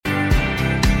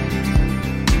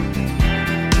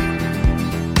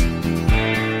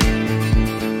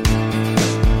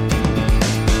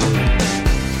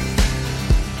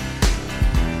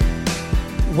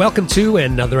Welcome to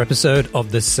another episode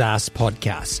of the SaaS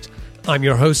podcast. I'm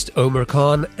your host, Omar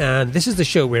Khan, and this is the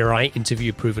show where I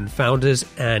interview proven founders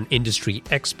and industry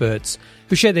experts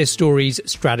who share their stories,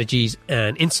 strategies,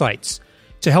 and insights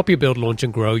to help you build, launch,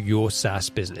 and grow your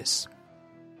SaaS business.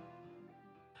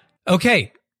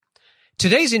 Okay,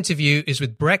 today's interview is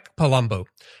with Brecht Palombo.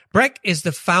 Brecht is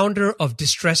the founder of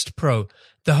Distressed Pro,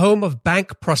 the home of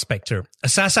Bank Prospector, a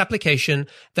SaaS application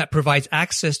that provides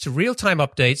access to real-time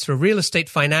updates for real estate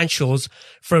financials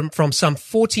from some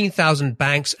 14,000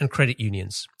 banks and credit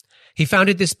unions. He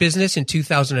founded this business in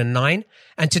 2009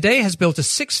 and today has built a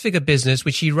six-figure business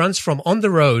which he runs from on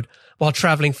the road while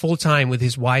traveling full-time with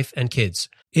his wife and kids.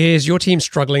 Is your team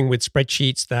struggling with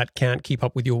spreadsheets that can't keep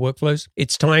up with your workflows?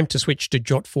 It's time to switch to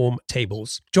Jotform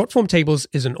Tables. Jotform Tables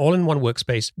is an all-in-one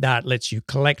workspace that lets you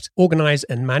collect, organize,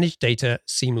 and manage data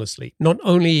seamlessly. Not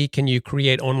only can you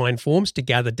create online forms to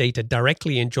gather data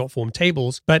directly in Jotform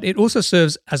Tables, but it also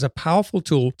serves as a powerful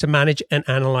tool to manage and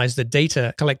analyze the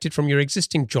data collected from your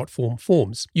existing Jotform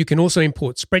forms. You can also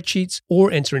import spreadsheets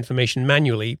or enter information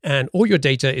manually, and all your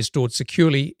data is stored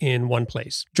securely in one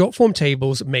place. Jotform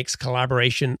Tables makes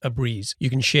collaboration a breeze. You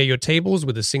can share your tables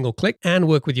with a single click and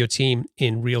work with your team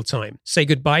in real time. Say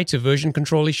goodbye to version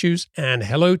control issues and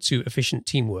hello to efficient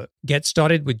teamwork. Get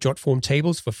started with Jotform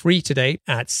Tables for free today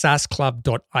at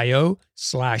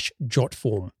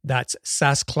saasclub.io/Jotform. That's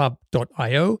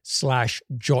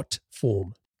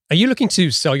saasclub.io/Jotform. Are you looking to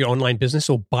sell your online business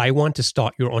or buy one to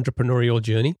start your entrepreneurial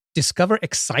journey? Discover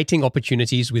exciting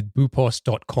opportunities with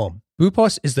Boopos.com.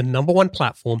 Boopos is the #1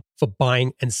 platform for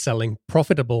buying and selling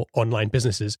profitable online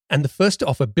businesses and the first to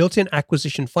offer built-in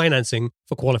acquisition financing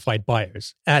for qualified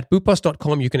buyers. At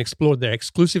Boopos.com, you can explore their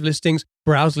exclusive listings,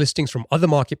 browse listings from other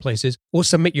marketplaces, or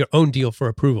submit your own deal for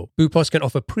approval. Boopos can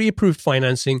offer pre-approved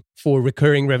financing for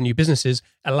recurring revenue businesses,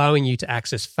 allowing you to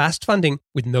access fast funding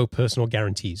with no personal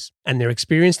guarantees. And their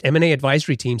experienced M&A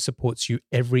advisory team supports you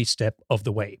every step of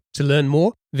the way. To learn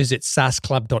more, visit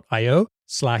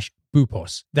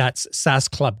saasclub.io/Boopos. That's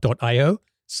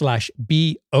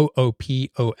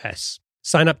saasclub.io/BOOPOS.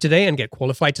 Sign up today and get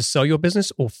qualified to sell your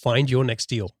business or find your next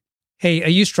deal. Hey, are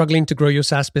you struggling to grow your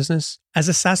SaaS business? As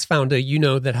a SaaS founder, you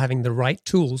know that having the right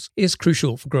tools is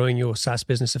crucial for growing your SaaS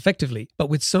business effectively. But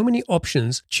with so many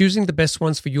options, choosing the best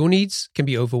ones for your needs can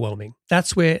be overwhelming.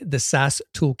 That's where the SaaS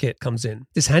Toolkit comes in.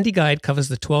 This handy guide covers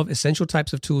the 12 essential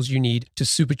types of tools you need to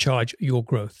supercharge your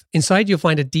growth. Inside, you'll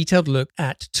find a detailed look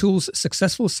at tools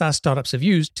successful SaaS startups have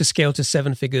used to scale to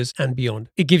 7 figures and beyond.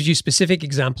 It gives you specific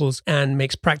examples and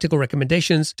makes practical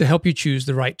recommendations to help you choose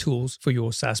the right tools for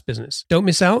your SaaS business. Don't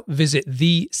miss out. Visit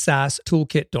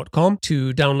thesaastoolkit.com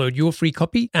to download your free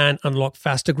copy and unlock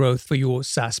faster growth for your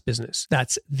SaaS business.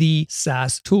 That's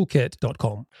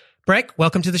thesaastoolkit.com. Brecht,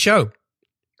 welcome to the show.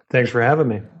 Thanks for having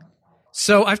me.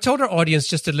 So I've told our audience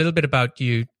just a little bit about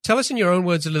you. Tell us in your own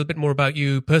words a little bit more about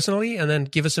you personally, and then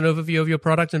give us an overview of your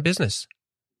product and business.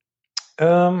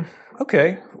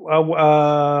 Okay.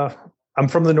 Well, I'm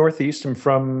from the Northeast. I'm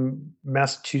from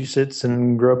Massachusetts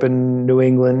and grew up in New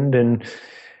England, and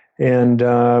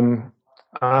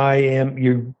I am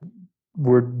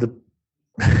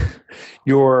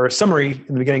your summary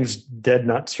in the beginning is dead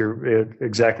nuts. You're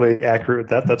exactly accurate with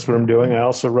that. That's what I'm doing. I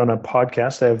also run a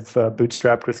podcast. I have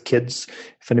Bootstrapped with Kids.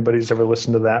 If anybody's ever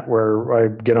listened to that, where I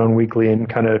get on weekly and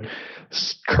kind of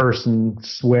curse and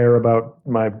swear about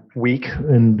my week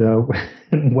and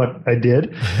what I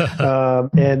did,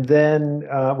 and then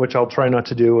which I'll try not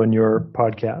to do on your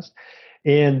podcast.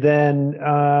 And then,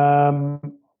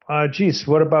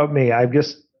 what about me?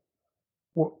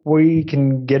 We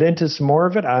can get into some more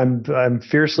of it. I'm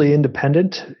fiercely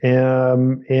independent,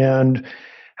 and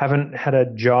haven't had a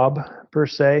job per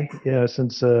se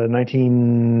since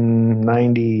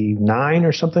 1999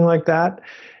 or something like that.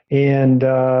 And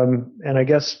I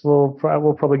guess we'll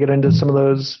probably get into some of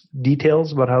those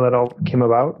details about how that all came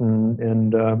about,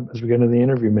 and as we get into the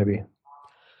interview, maybe.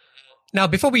 Now,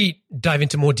 before we dive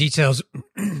into more details,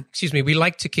 we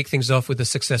like to kick things off with a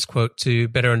success quote to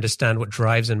better understand what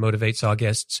drives and motivates our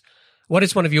guests. What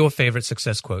is one of your favorite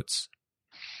success quotes?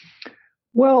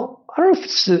 Well, I don't know if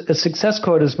it's a success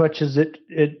quote as much as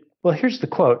well, here's the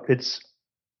quote. It's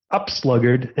 "Up,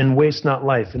 sluggard, and waste not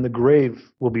life. In the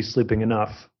grave will be sleeping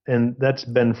enough." And that's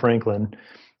Ben Franklin.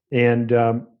 And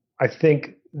I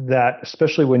think that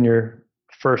especially when you're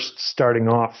first starting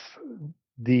off,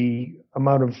 the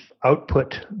amount of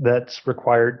output that's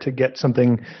required to get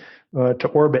something to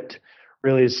orbit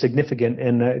really is significant.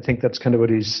 And I think that's kind of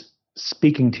what he's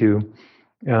speaking to,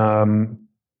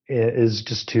 is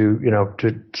just to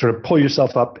sort of pull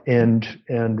yourself up and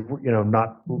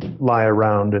not lie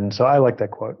around. And so I like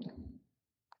that quote.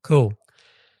 Cool.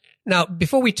 Now,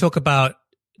 before we talk about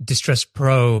Distress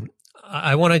Pro,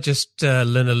 I want to just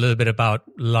learn a little bit about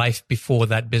life before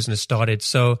that business started.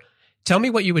 So tell me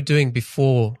what you were doing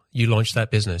before you launched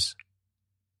that business.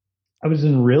 I was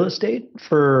in real estate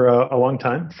for a long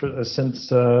time,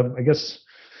 since I guess,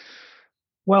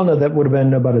 well, no, that would have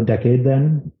been about a decade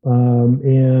then.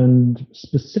 And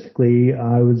specifically,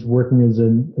 I was working as a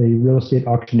real estate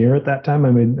auctioneer at that time.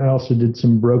 I mean, I also did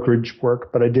some brokerage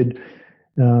work, but I did,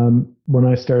 when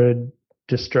I started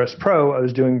Distress Pro, I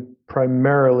was doing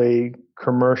primarily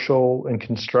commercial and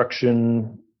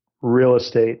construction real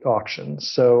estate auctions.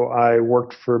 So I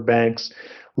worked for banks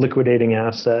liquidating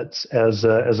assets as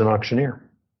an auctioneer.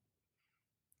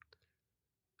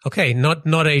 Okay,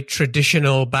 not a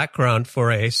traditional background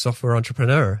for a software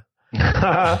entrepreneur.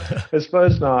 I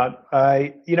suppose not.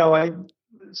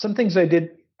 Some things I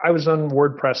did. I was on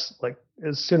WordPress like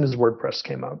as soon as WordPress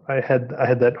came out. I had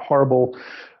that horrible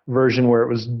version where it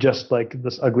was just like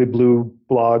this ugly blue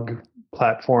blog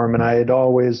platform, and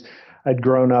I'd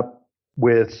grown up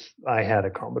with. I had a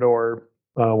Commodore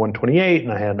 128,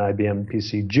 and I had an IBM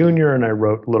PC Junior, and I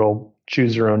wrote little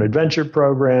choose your own adventure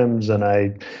programs, and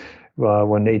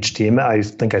when HTML, I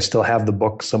think I still have the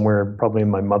book somewhere, probably in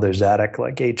my mother's attic,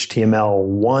 like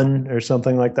HTML1 or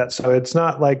something like that. So it's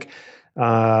not like,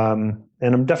 and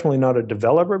I'm definitely not a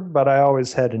developer, but I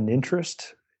always had an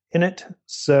interest in it.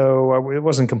 So it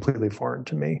wasn't completely foreign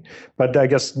to me. But I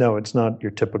guess, no, it's not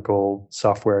your typical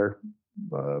software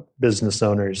business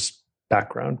owner's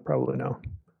background. Probably no.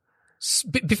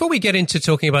 Before we get into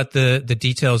talking about the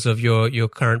details of your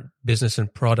current business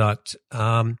and product,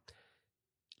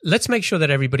 let's make sure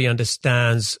that everybody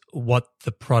understands what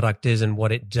the product is and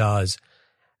what it does.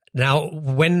 Now,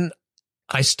 when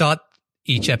I start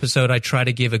each episode, I try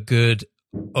to give a good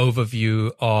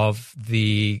overview of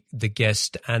the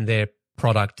guest and their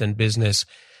product and business.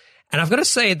 And I've got to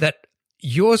say that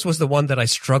yours was the one that I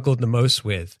struggled the most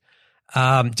with.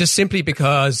 Just simply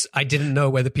because I didn't know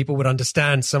whether people would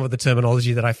understand some of the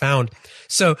terminology that I found.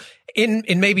 So in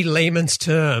maybe layman's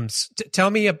terms, tell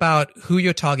me about who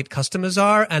your target customers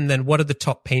are, and then what are the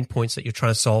top pain points that you're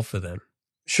trying to solve for them?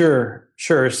 Sure.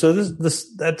 So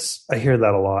that's I hear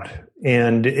that a lot,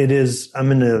 and it is.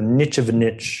 I'm in a niche of a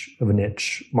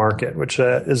niche market, which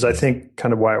is I think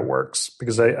kind of why it works,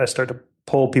 because I start to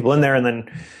pull people in there and then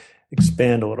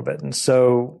expand a little bit. And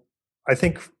so I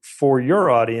think for your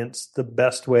audience, the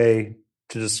best way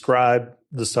to describe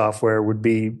the software would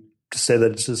be to say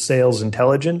that it's a sales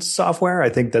intelligence software. I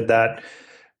think that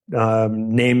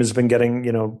name has been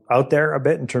getting, out there a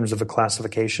bit in terms of a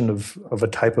classification of a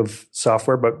type of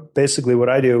software. But basically what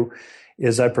I do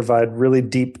is I provide really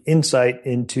deep insight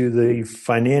into the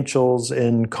financials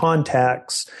and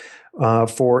contacts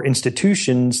for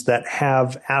institutions that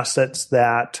have assets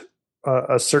that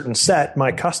a certain set,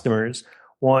 my customers,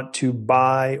 want to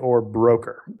buy or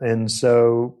broker. And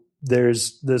so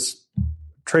there's this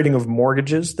trading of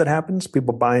mortgages that happens.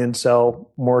 People buy and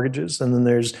sell mortgages. And then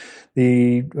there's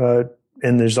there's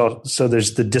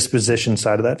the disposition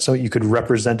side of that. So you could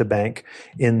represent a bank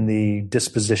in the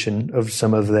disposition of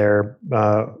some of their,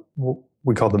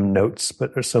 we call them notes,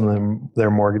 but some of them, their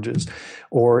mortgages,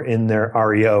 or in their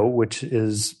REO, which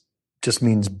just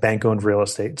means bank-owned real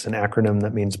estate. It's an acronym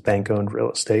that means bank-owned real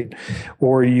estate.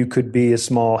 Or you could be a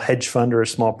small hedge fund or a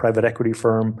small private equity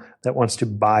firm that wants to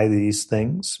buy these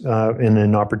things in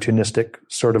an opportunistic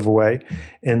sort of a way.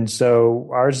 And so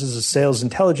ours is a sales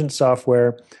intelligence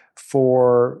software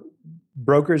for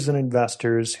brokers and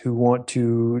investors who want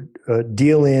to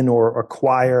deal in or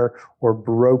acquire or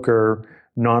broker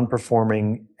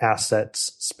non-performing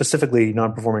assets, specifically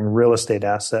non-performing real estate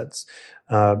assets,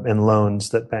 and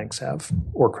loans that banks have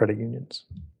or credit unions.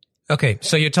 Okay,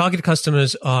 so your target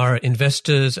customers are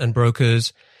investors and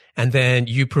brokers, and then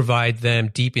you provide them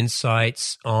deep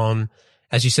insights on,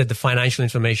 as you said, the financial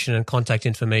information and contact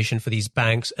information for these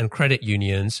banks and credit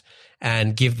unions,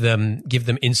 and give them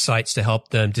insights to help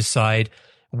them decide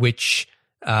which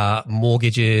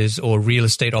mortgages or real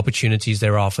estate opportunities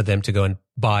there are for them to go and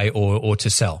buy or to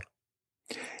sell.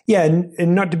 Yeah,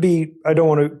 and not to be, I don't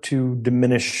want to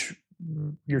diminish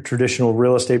your traditional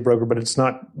real estate broker, but that's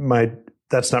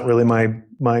not really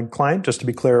my client, just to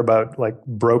be clear about like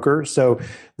broker. So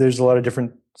there's a lot of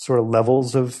different sort of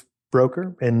levels of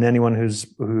broker, and anyone who's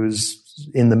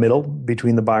in the middle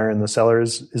between the buyer and the seller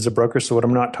is a broker. So what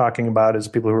I'm not talking about is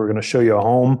people who are going to show you a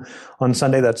home on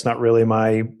Sunday. That's not really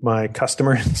my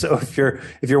customer. So if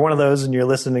you're one of those and you're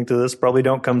listening to this, probably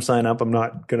don't come sign up. I'm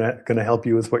not gonna help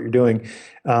you with what you're doing.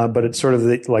 But it's sort of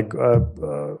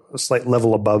a slight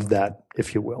level above that,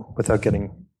 if you will, without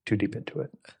getting too deep into it.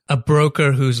 A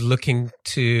broker who's looking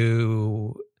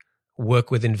to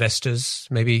work with investors,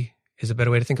 maybe is a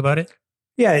better way to think about it?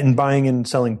 Yeah, and buying and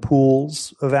selling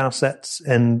pools of assets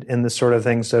and this sort of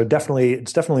thing. So definitely,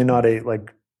 it's definitely not a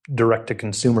like direct to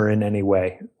consumer in any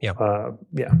way. Yeah.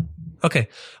 Yeah. Okay.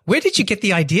 Where did you get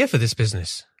the idea for this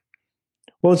business?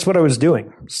 Well, it's what I was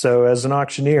doing. So as an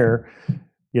auctioneer,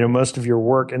 most of your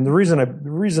work, and the reason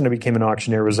I became an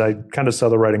auctioneer was I kind of saw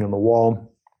the writing on the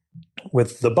wall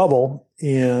with the bubble,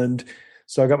 and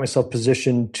so I got myself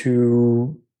positioned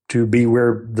to be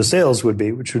where the sales would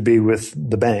be, which would be with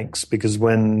the banks, because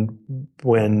when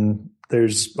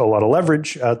there's a lot of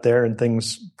leverage out there and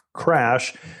things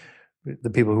crash, the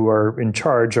people who are in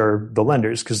charge are the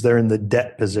lenders because they're in the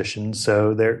debt position,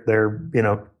 so they're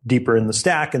deeper in the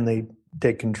stack and they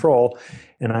take control.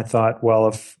 And I thought, well,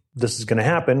 if this is going to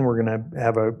happen, we're going to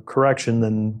have a correction,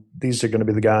 then these are going to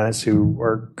be the guys who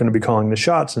are going to be calling the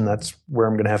shots, and that's where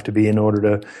I'm going to have to be in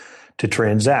order to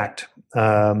transact.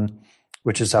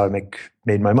 Which is how I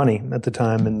made my money at the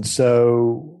time. And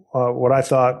so what I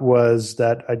thought was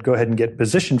that I'd go ahead and get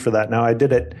positioned for that. Now, I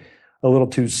did it a little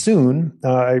too soon,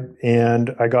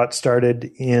 and I got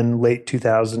started in late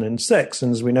 2006.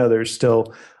 And as we know, there's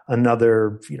still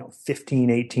another 15,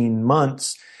 18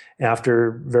 months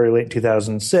after very late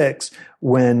 2006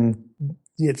 when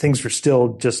things were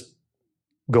still just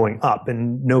going up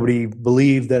and nobody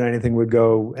believed that anything would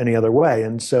go any other way.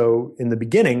 And so in the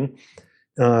beginning,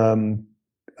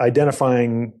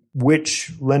 identifying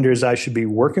which lenders I should be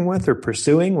working with or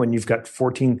pursuing when you've got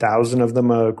 14,000 of them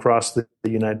across the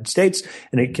United States,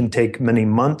 and it can take many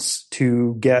months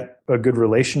to get a good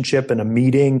relationship and a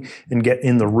meeting and get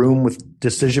in the room with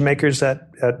decision makers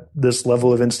at this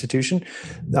level of institution.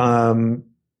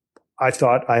 I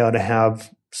thought I ought to have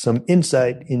some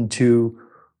insight into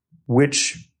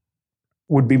which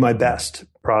would be my best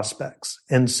prospects.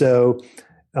 And so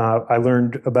I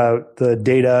learned about the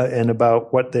data and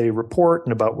about what they report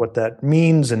and about what that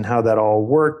means and how that all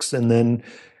works. And then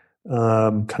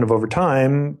kind of over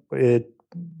time,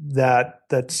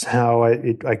 that's how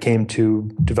I came to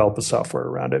develop a software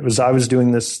around it. I was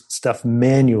doing this stuff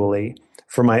manually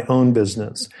for my own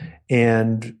business.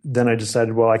 And then I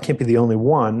decided, well, I can't be the only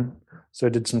one. So I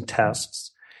did some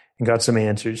tests and got some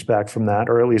answers back from that,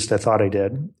 or at least I thought I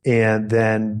did, and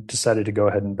then decided to go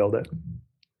ahead and build it.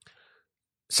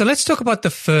 So let's talk about the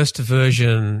first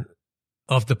version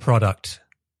of the product.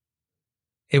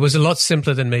 It was a lot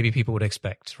simpler than maybe people would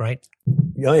expect, right?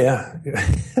 Oh, yeah.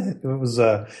 It was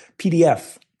a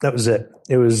PDF. That was it.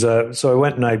 It was, so I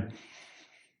went and I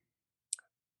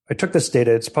took this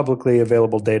data. It's publicly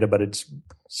available data, but it's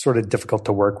sort of difficult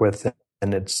to work with.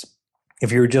 And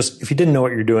if you didn't know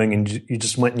what you're doing and you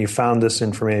just went and you found this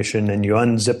information and you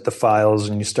unzipped the files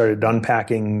and you started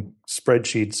unpacking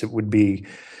spreadsheets, it would be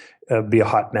a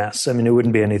hot mess. I mean, it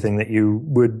wouldn't be anything that you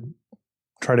would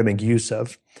try to make use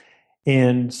of.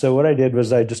 And so what I did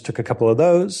was I just took a couple of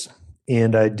those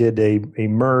and I did a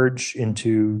merge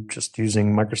into just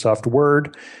using Microsoft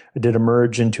Word. I did a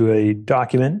merge into a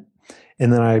document,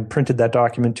 and then I printed that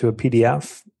document to a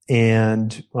PDF.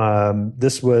 And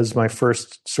this was my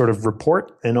first sort of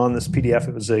report. And on this PDF,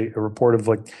 it was a report of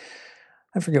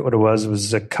I forget what it was. It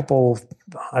was I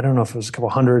don't know if it was a couple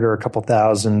hundred or a couple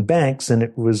thousand banks. And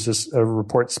it was just a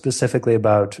report specifically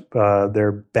about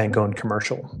their bank-owned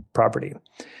commercial property.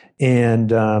 And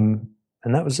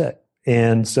that was it.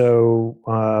 And so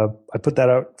I put that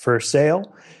out for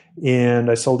sale and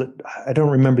I sold it. I don't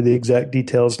remember the exact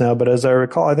details now, but as I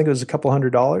recall, I think it was a couple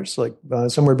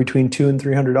 $100s, somewhere between $200 and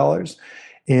 $300.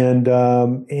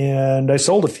 And I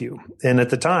sold a few. And at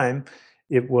the time,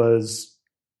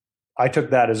 I took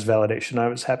that as validation. I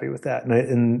was happy with that.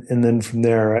 And then from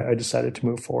there, I decided to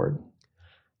move forward.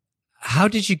 How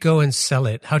did you go and sell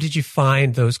it? How did you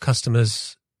find those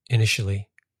customers initially?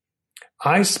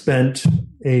 I spent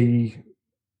a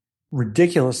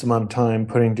ridiculous amount of time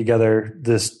putting together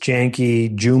this janky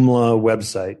Joomla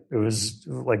website. It was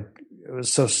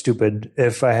so stupid.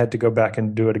 If I had to go back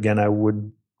and do it again,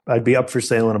 I'd be up for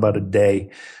sale in about a day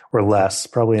or less,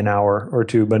 probably an hour or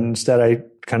two. But instead I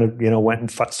kind of, went and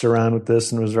futzed around with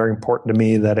this, and it was very important to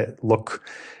me that it look,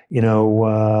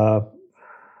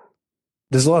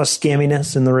 there's a lot of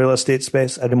scamminess in the real estate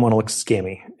space. I didn't want to look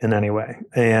scammy in any way.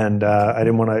 And I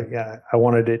didn't want to, I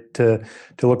wanted it to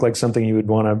look like something you'd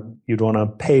want to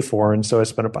pay for. And so I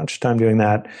spent a bunch of time doing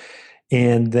that.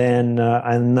 And then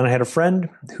I had a friend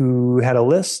who had a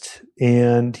list,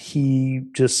 and he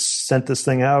just sent this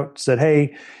thing out, said,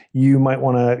 "Hey, you might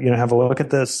want to, have a look at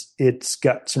this. It's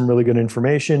got some really good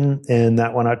information." And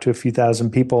that went out to a few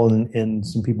thousand people, and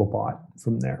some people bought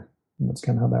from there. And that's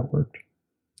kind of how that worked.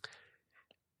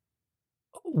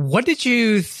 What did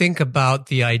you think about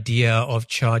the idea of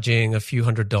charging a few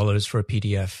 $100s for a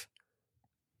PDF?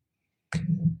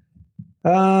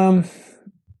 I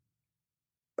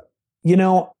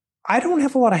don't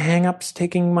have a lot of hangups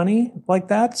taking money like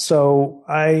that. So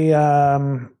I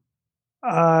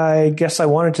guess I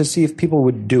wanted to see if people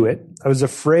would do it. I was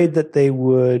afraid that they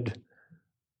would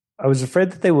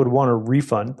want a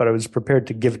refund, but I was prepared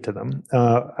to give it to them.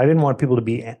 I didn't want people to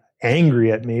be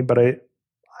angry at me, but I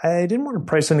didn't want to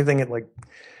price anything at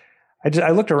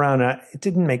I looked around and it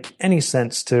didn't make any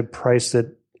sense to price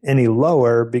it any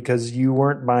lower because you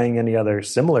weren't buying any other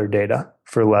similar data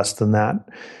for less than that.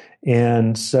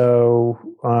 And so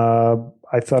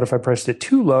I thought if I priced it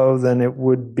too low, then it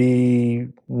would be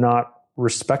not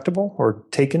respectable or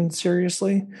taken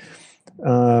seriously.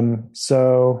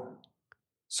 So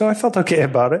I felt okay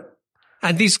about it.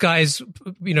 And these guys,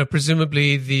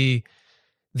 presumably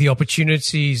the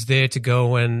opportunities there to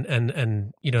go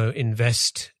and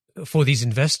invest for these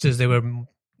investors, they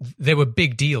were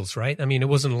big deals, right? I mean, it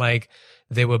wasn't like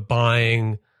they were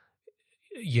buying,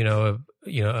 a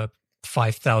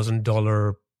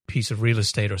 $5,000 piece of real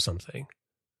estate or something.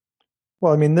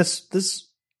 Well, I mean, this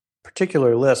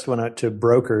particular list went out to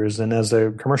brokers, and as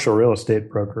a commercial real estate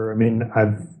broker, I mean,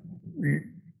 I've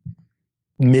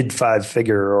mid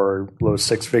 5-figure or low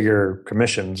 6-figure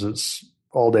commissions is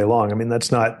all day long. I mean,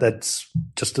 that's a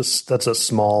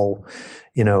small,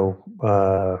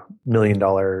 $1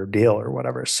 million deal or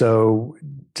whatever. So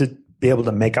to be able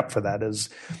to make up for that it's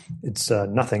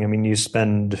nothing. I mean, you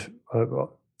spend, 4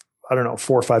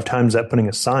 or 5 times that putting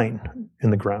a sign in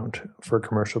the ground for a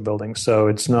commercial building. So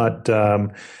it's not,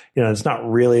 it's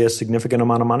not really a significant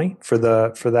amount of money for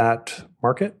that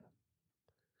market.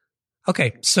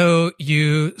 Okay. So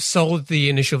you sold the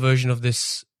initial version of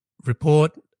this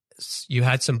report. You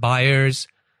had some buyers.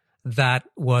 That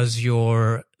was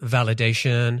your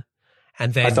validation.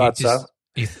 And then I thought so.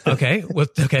 Okay. Well,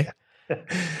 okay.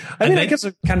 I guess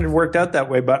it kind of worked out that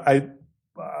way, but I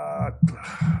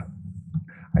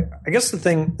guess the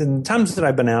thing, in times that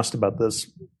I've been asked about this,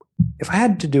 if I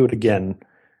had to do it again,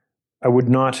 I would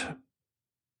not.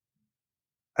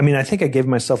 I mean, I think I gave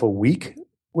myself a week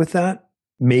with that,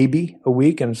 maybe a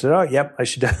week, and said, "Oh, yep, I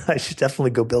should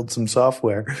definitely go build some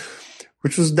software,"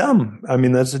 which was dumb. I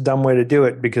mean, that's a dumb way to do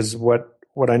it because what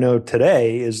I know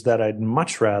today is that I'd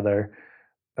much rather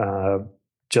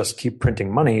just keep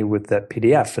printing money with that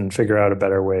PDF and figure out a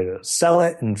better way to sell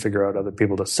it and figure out other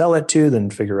people to sell it to, then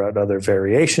figure out other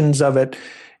variations of it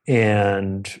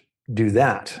and do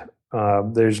that.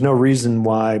 There's no reason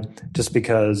why just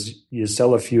because you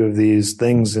sell a few of these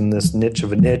things in this niche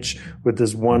of a niche with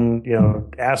this one,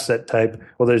 asset type,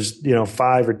 well, there's,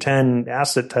 5 or 10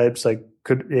 asset types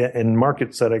in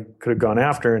markets that I could have gone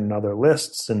after in other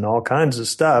lists and all kinds of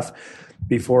stuff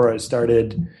before I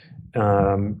started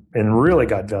and really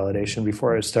got validation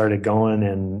before I started going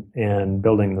and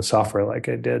building the software like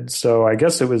I did. So I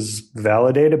guess it was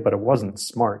validated, but it wasn't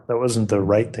smart. That wasn't the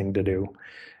right thing to do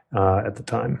at the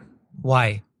time.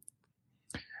 Why?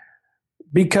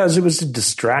 Because it was a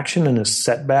distraction and a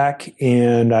setback,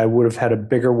 and I would have had a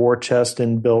bigger war chest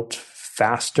and built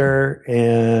faster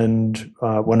and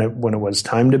when it was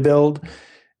time to build,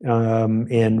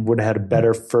 and would have had a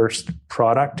better first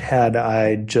product had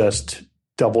I just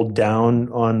doubled down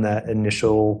on that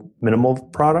initial minimal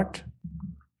product.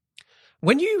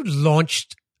 When you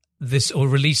launched this or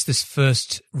released this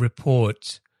first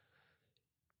report,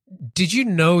 did you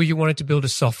know you wanted to build a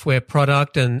software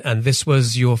product and this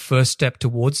was your first step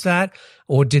towards that?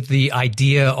 Or did the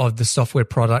idea of the software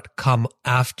product come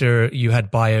after you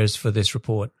had buyers for this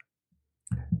report?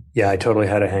 Yeah, I totally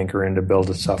had a hankering to build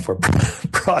a software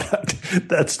product.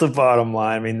 That's the bottom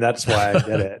line. I mean, that's why I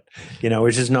did it,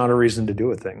 which is not a reason to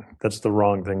do a thing. That's the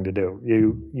wrong thing to do.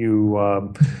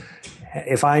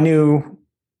 If I knew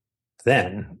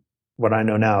then what I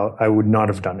know now, I would not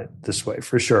have done it this way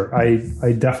for sure. I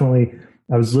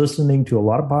was listening to a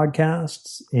lot of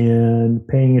podcasts and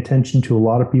paying attention to a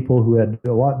lot of people who had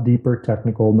a lot deeper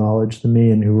technical knowledge than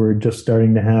me and who were just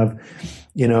starting to have,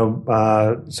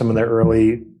 some of their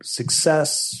early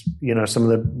success, some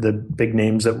of the big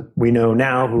names that we know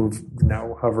now who've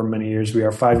now, however many years we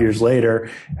are, 5 years later,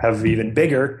 have even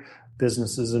bigger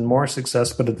businesses and more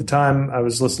success. But at the time I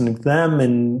was listening to them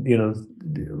and,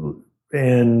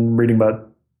 and reading about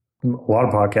a lot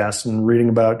of podcasts and reading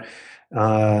about,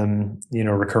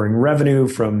 recurring revenue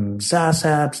from SaaS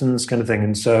apps and this kind of thing.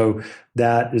 And so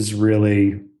that is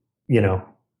really,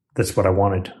 that's what I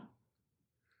wanted.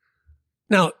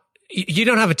 Now, you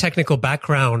don't have a technical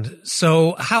background.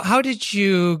 So how did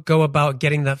you go about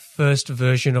getting that first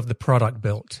version of the product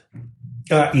built?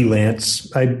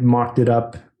 Elance. I mocked it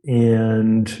up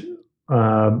and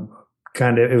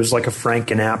it was like a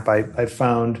Franken app. I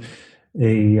found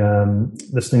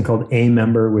this thing called A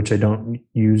Member, which I don't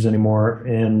use anymore,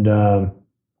 and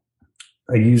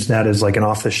I used that as like an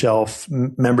off-the-shelf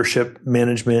membership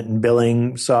management and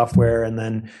billing software. And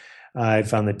then I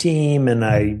found the team, and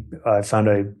I found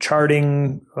a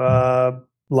charting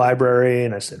library,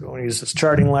 and I said, I want to use this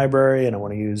charting library, and I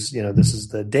want to use, this is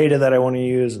the data that I want to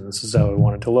use, and this is how I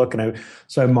want it to look. And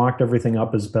so I mocked everything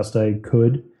up as best I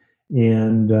could.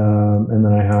 And then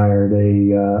I hired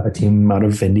a team out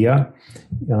of India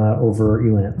over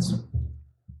Elance.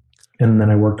 And then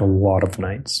I worked a lot of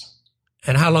nights.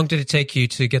 And how long did it take you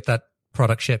to get that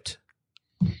product shipped?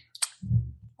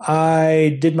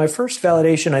 I did my first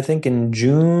validation, I think, in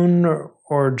June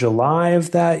or July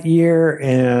of that year,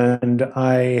 and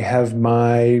I have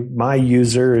my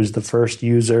user is the first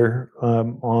user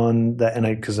on that, and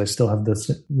because I still have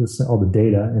this all the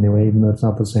data anyway, even though it's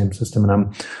not the same system, and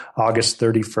I'm August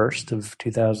 31st of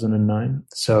 2009.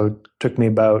 So it took me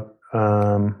about 6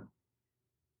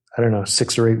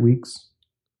 or 8 weeks.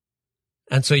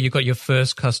 And so you got your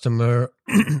first customer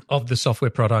of the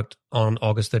software product on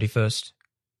August 31st?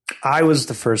 I was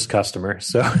the first customer.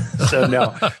 So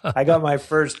no, I got my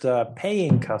first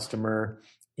paying customer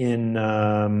in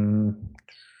October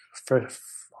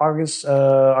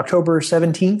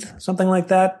 17th, something like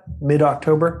that,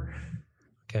 mid-October.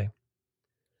 Okay.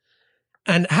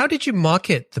 And how did you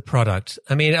market the product?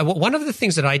 I mean, one of the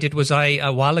things that I did was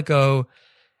a while ago,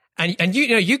 and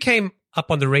you came up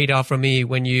on the radar for me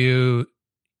when you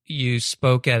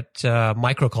spoke at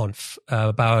MicroConf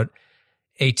about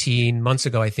 18 months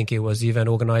ago, I think it was, the event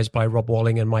organized by Rob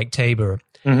Walling and Mike Tabor.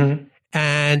 Mm-hmm.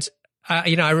 And,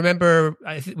 I remember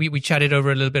we chatted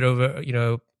over a little bit over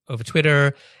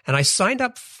Twitter, and I signed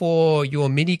up for your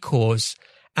mini course,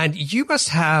 and you must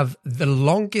have the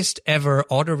longest ever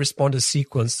autoresponder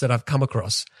sequence that I've come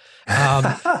across.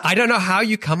 I don't know how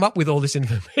you come up with all this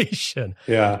information.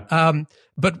 Yeah.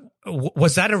 But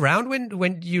was that around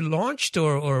when you launched,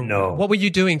 or no? What were you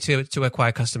doing to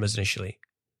acquire customers initially?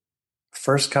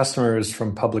 First customer is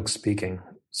from public speaking.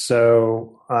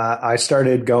 So I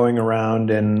started going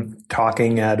around and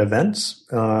talking at events.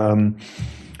 So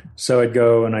I'd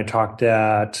go and I talked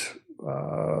at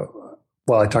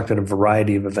I talked at a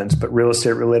variety of events, but real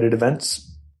estate related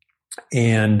events.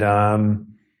 And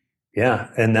and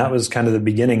that was kind of the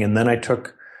beginning. And then I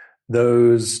took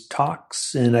those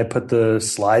talks and I put the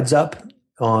slides up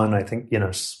on, I think,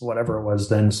 whatever it was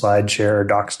then, SlideShare or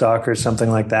DocStock or something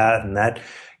like that. And that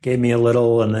gave me a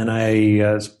little, and then I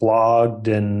blogged,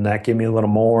 and that gave me a little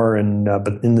more. And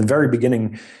but in the very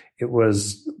beginning,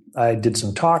 I did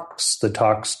some talks. The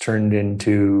talks turned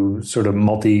into sort of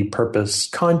multi-purpose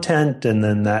content, and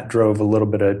then that drove a little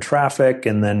bit of traffic,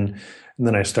 and then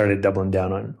I started doubling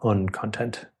down on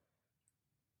content.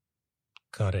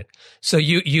 Got it. So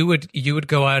you would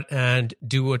go out and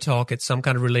do a talk at some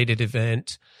kind of related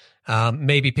event,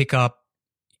 maybe pick up,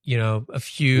 a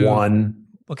few. One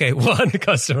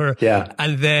customer. Yeah.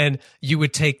 And then you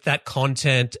would take that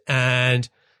content and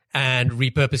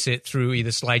repurpose it through either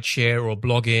SlideShare or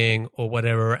blogging or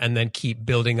whatever, and then keep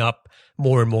building up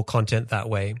more and more content that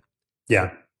way.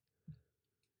 Yeah.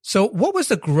 So what was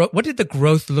what did the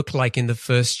growth look like in the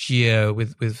first year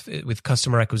with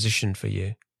customer acquisition for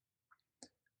you?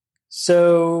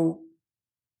 So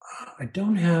I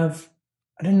didn't know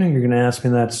you were going to ask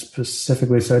me that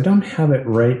specifically, so I don't have it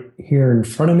right here in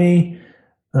front of me.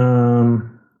 Do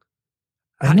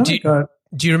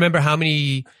you remember how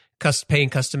many paying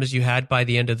customers you had by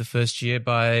the end of the first year,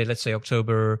 by, let's say,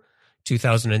 October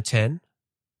 2010?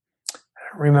 I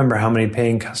don't remember how many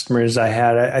paying customers I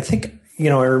had. I think, I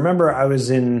remember I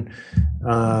was over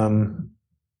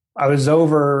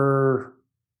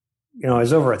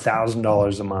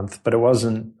 $1,000 a month, but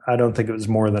I don't think it was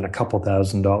more than a couple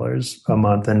 $1,000s a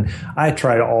month. And I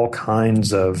tried all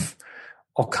kinds of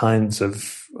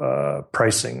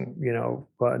pricing,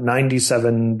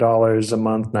 $97 a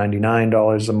month,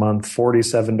 $99 a month,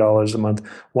 $47 a month,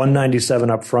 $197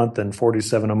 up front, then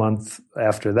 $47 a month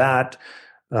after that,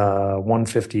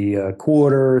 $150 a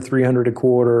quarter, $300 a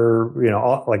quarter,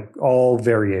 all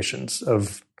variations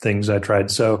of things I tried.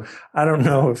 So I don't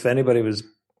know if anybody was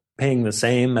paying the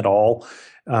same at all,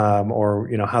 or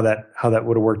how that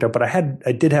would have worked out. But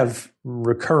I did have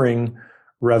recurring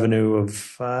revenue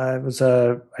of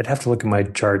I'd have to look at my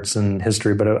charts and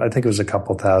history, but I think it was a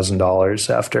couple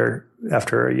 $1,000s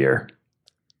after a year.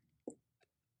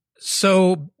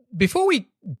 So before we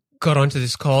got onto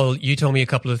this call, you told me a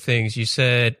couple of things. You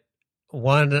said,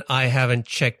 one, I haven't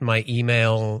checked my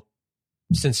email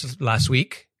since last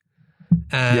week.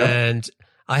 and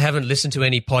I haven't listened to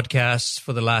any podcasts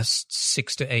for the last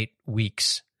 6 to 8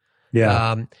 weeks.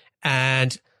 Yeah.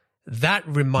 And that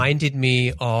reminded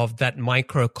me of that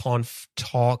microconf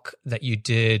talk that you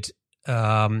did,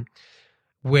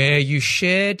 where you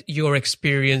shared your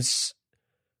experience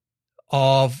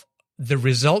of the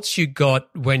results you got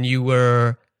when you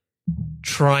were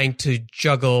trying to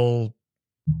juggle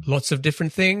lots of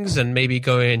different things and maybe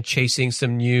going and chasing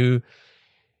some new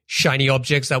shiny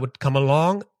objects that would come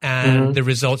along, and the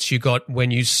results you got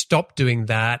when you stopped doing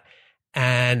that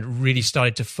and really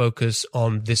started to focus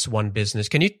on this one business.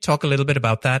 Can you talk a little bit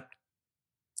about that?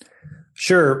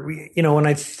 Sure. When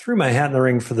I threw my hat in the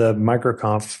ring for the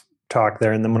microconf talk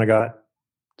there, and then when I got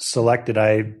selected,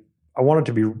 I wanted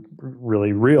to be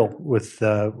really real with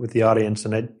the audience,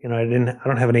 and I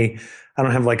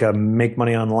don't have like a make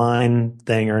money online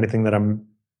thing or anything that I'm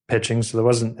pitching, so there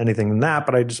wasn't anything in that,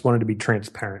 but I just wanted to be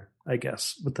transparent, I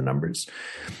guess, with the numbers.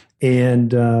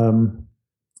 And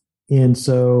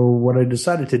so what I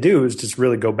decided to do is just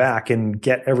really go back and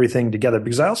get everything together,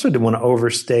 because I also didn't want to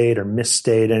overstate or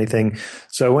misstate anything.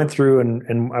 So I went through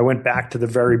and I went back to the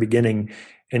very beginning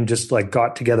and just like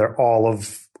got together all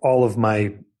of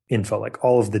my info, like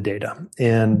all of the data.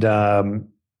 And when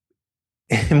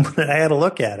I had a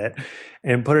look at it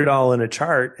and put it all in a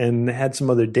chart and had some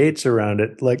other dates around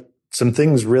it, like some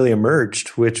things really emerged,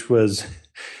 which was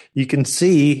you can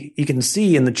see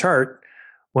in the chart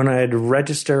when I'd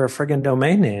register a friggin'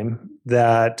 domain name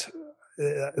that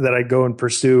I'd go and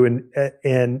pursue,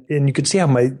 and you could see how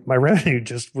my revenue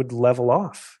just would level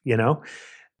off, When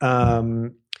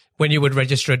you would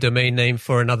register a domain name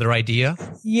for another idea?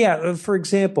 Yeah. For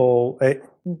example,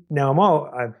 now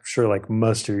I'm sure like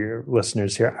most of your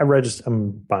listeners here,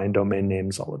 I'm buying domain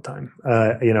names all the time.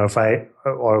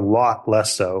 Or a lot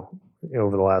less so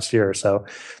over the last year or so.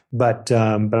 But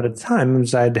at the time,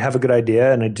 I'd have a good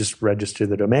idea and I'd just register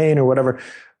the domain or whatever.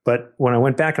 But when I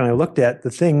went back and I looked at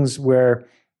the things where,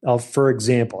 for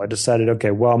example, I decided, okay,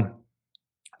 well,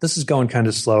 this is going kind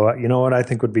of slow. You know what I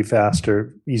think would be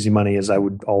faster, easy money is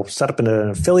I'll set up an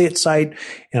affiliate site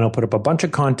and I'll put up a bunch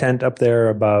of content up there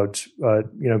about,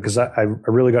 because I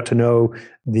really got to know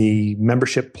the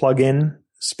membership plugin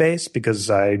space, because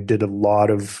I did a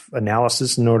lot of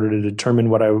analysis in order to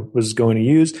determine what I was going to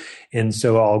use. And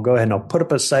so I'll go ahead and I'll put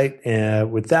up a site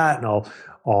with that, and I'll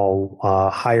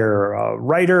hire a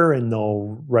writer and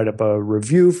they'll write up a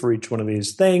review for each one of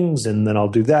these things. And then I'll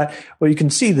do that. Well, you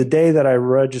can see the day that I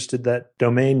registered that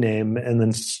domain name and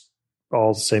then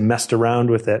I'll say messed around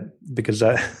with it, because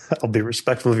I'll be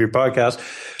respectful of your podcast.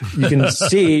 You can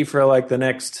see for like the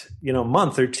next,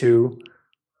 month or two,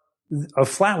 a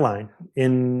flat line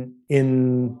in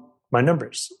my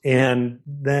numbers. And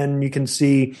then you can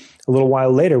see a little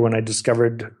while later when I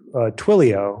discovered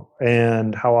Twilio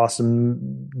and how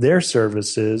awesome their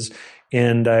service is.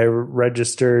 And I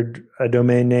registered a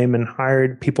domain name and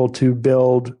hired people to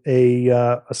build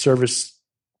a service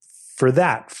for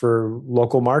that, for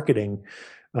local marketing,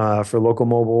 for local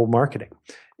mobile marketing.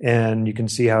 And you can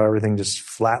see how everything just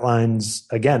flatlines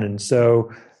again. And so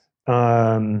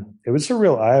it was a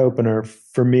real eye opener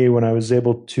for me when I was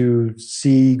able to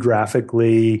see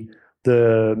graphically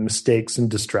the mistakes and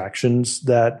distractions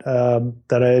that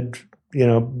I had,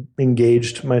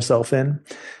 engaged myself in.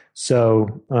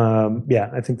 So,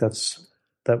 I think that's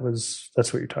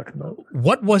what you're talking about.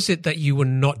 What was it that you were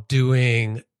not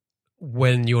doing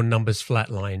when your numbers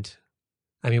flatlined?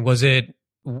 I mean, was it,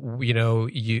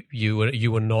 you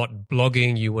were not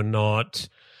blogging, you were not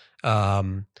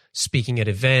speaking at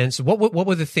events? What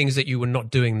were the things that you were not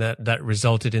doing that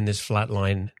resulted in this flat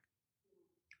line?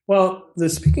 Well, the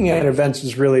speaking at events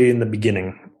was really in the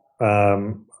beginning.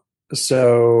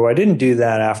 So I didn't do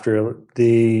that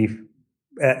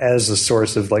as a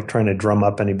source of like trying to drum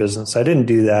up any business. I didn't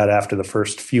do that after the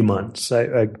first few months.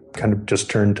 I kind of just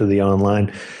turned to the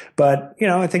online. But,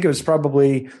 I think it was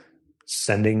probably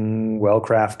sending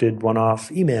well-crafted one-off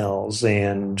emails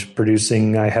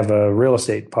and I have a real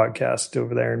estate podcast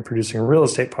over there, and producing a real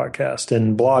estate podcast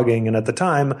and blogging. And at the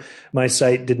time, my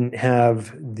site didn't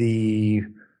have the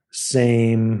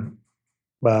same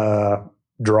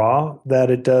draw that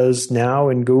it does now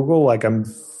in Google. Like, I'm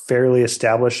fairly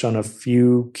established on a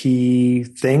few key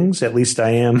things. At least I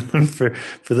am for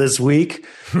this week,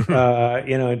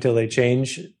 until they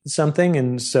change something.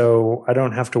 And so I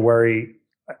don't have to worry.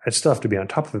 I still have to be on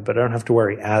top of it, but I don't have to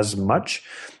worry as much.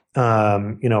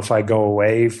 If I go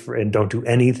away and don't do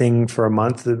anything for a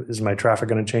month, is my traffic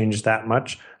going to change that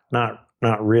much? Not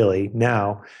really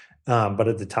now. But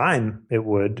at the time it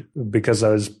would, because I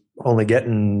was only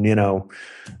getting, I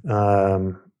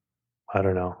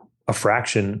don't know, a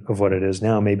fraction of what it is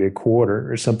now, maybe a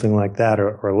quarter or something like that,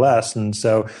 or less. And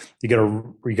so you got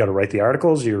to write the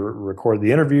articles, you record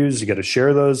the interviews, you got to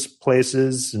share those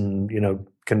places, and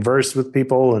converse with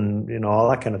people, and all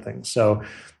that kind of thing. So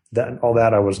all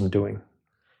that I wasn't doing.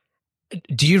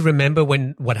 Do you remember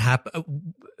what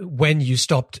happened when you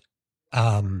stopped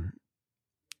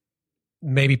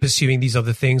maybe pursuing these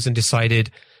other things and decided,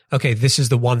 okay, this is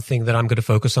the one thing that I'm going to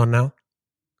focus on now?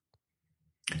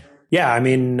 Yeah, I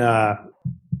mean,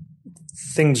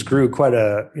 things grew quite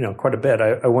a bit.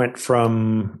 I went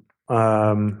from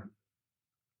a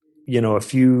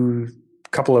few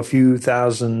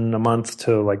thousand a month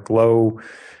to like low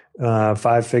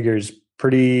five figures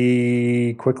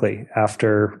pretty quickly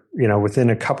after, within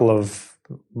a couple of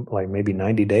like maybe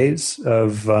 90 days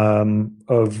of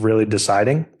really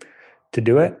deciding to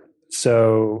do it.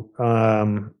 So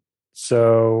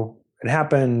it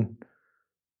happened.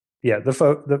 Yeah,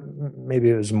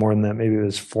 maybe it was more than that. Maybe it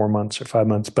was 4 months or 5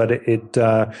 months, but it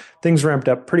things ramped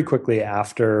up pretty quickly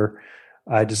after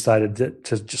I decided to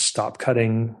just stop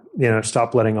cutting,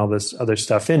 stop letting all this other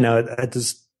stuff in. Now, at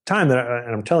this time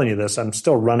and I'm telling you this, I'm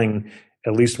still running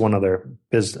at least one other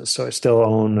business. So I still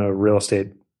own a real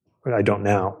estate. I don't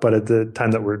now, but at the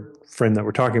time frame that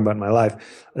we're talking about in my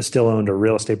life, I still owned a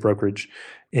real estate brokerage.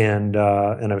 And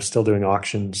I was still doing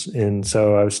auctions. And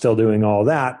so I was still doing all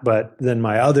that, but then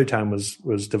my other time was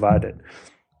divided.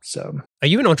 So, are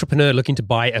you an entrepreneur looking to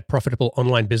buy a profitable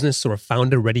online business or a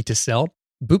founder ready to sell?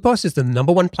 Bootboss is the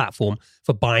 #1 platform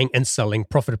for buying and selling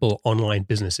profitable online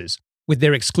businesses. With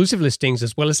their exclusive listings,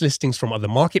 as well as listings from other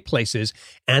marketplaces,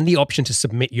 and the option to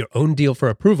submit your own deal for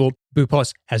approval,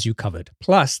 Bootboss has you covered.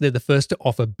 Plus, they're the first to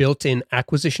offer built-in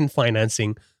acquisition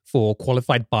financing for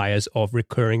qualified buyers of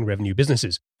recurring revenue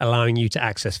businesses, allowing you to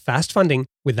access fast funding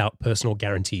without personal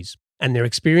guarantees. And their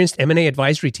experienced M&A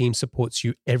advisory team supports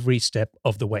you every step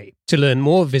of the way. To learn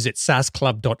more, visit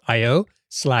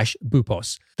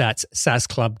saasclub.io/Boopos. That's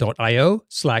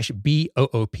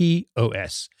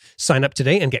saasclub.io/BOOPOS. Sign up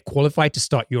today and get qualified to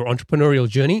start your entrepreneurial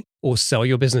journey or sell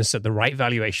your business at the right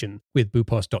valuation with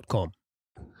Boopos.com.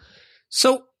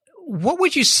 So, what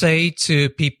would you say to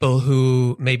people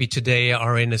who maybe today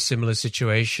are in a similar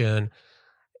situation?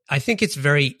 I think it's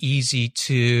very easy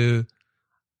to,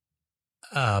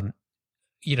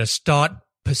 start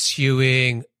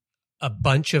pursuing a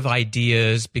bunch of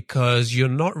ideas because you're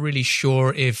not really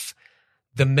sure if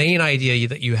the main idea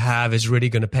that you have is really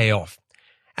going to pay off.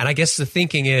 And I guess the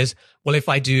thinking is, well, if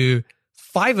I do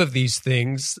 5 of these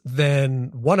things,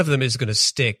 then one of them is going to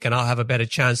stick and I'll have a better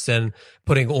chance than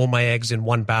putting all my eggs in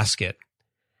one basket.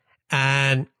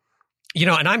 And,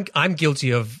 and I'm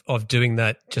guilty of doing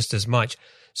that just as much.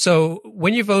 So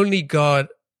when you've only got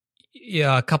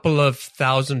a couple of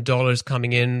 $1,000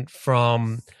 coming in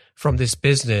from this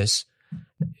business,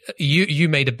 you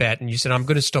made a bet and you said, I'm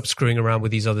going to stop screwing around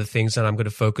with these other things and I'm going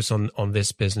to focus on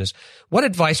this business. What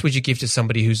advice would you give to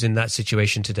somebody who's in that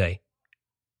situation today?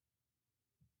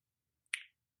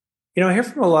 I hear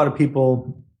from a lot of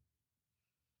people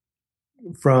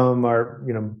from our,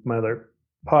 my other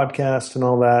podcast and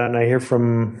all that. And I hear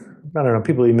from,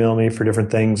 people email me for different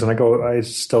things. And I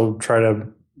still try to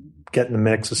get in the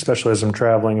mix, especially as I'm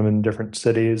traveling. I'm in different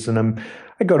cities and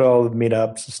I go to all the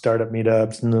meetups, the startup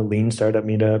meetups and the lean startup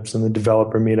meetups and the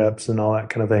developer meetups and all that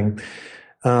kind of thing.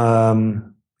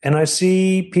 And I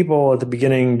see people at the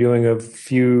beginning doing a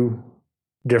few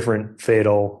different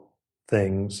fatal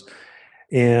things.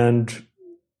 And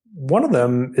one of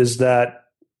them is that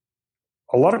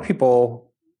a lot of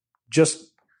people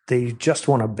they just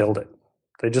want to build it.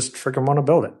 They just freaking want to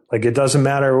build it. Like it doesn't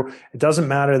matter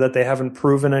that they haven't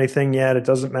proven anything yet. It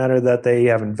doesn't matter that they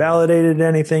haven't validated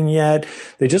anything yet.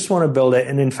 They just want to build it.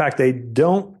 And in fact, they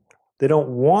don't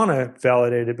want to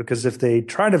validate it because if they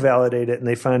try to validate it and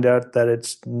they find out that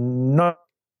it's not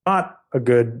a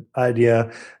good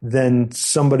idea, then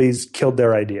somebody's killed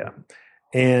their idea.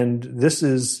 And this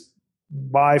is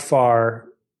by far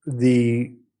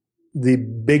the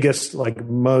biggest, like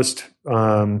most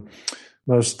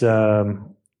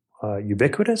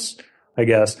ubiquitous, I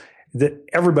guess, that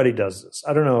everybody does this.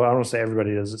 I don't know. I don't say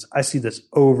everybody does this. I see this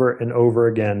over and over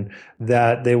again,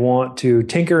 that they want to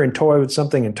tinker and toy with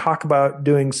something and talk about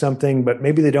doing something, but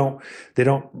maybe they don't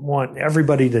want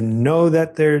everybody to know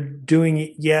that they're doing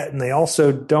it yet. And they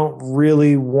also don't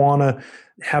really want to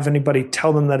have anybody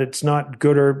tell them that it's not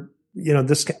good or,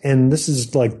 this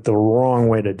is like the wrong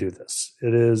way to do this.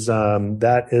 It is,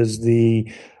 that is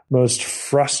the most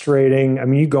frustrating. I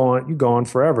mean, you go on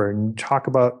forever and you talk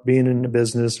about being in a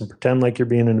business and pretend like you're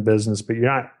being in a business, but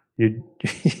you're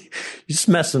just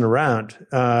messing around.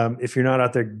 If you're not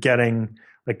out there getting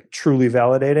like truly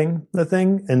validating the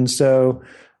thing. And so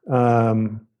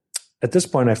at this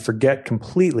point, I forget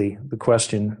completely the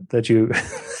question that you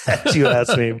that you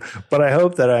asked me, but I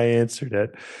hope that I answered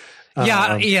it.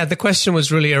 Yeah. The question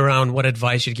was really around what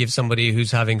advice you'd give somebody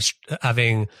who's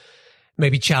having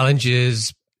maybe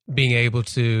challenges being able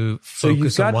to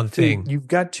focus on one thing. You've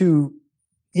got to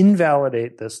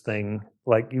invalidate this thing.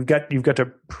 Like you've got to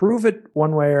prove it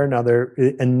one way or another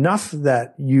enough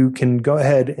that you can go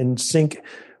ahead and sink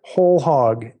whole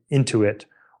hog into it,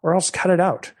 or else cut it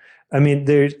out. I mean,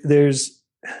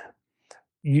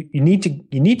 you need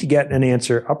to get an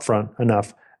answer upfront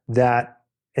enough that,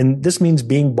 and this means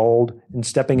being bold and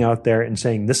stepping out there and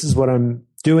saying, this is what I'm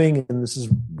doing, and this is,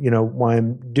 why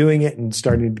I'm doing it, and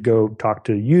starting to go talk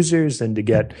to users and to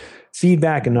get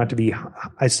feedback, and not to be,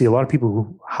 I see a lot of people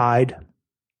who hide,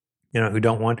 who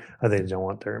don't want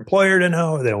their employer to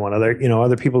know, or they don't want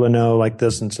other people to know like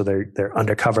this. And so they're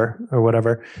undercover or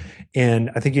whatever. And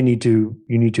I think you need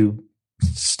to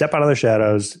step out of the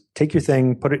shadows, take your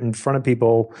thing, put it in front of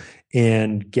people,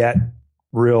 and get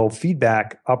real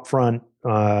feedback up front.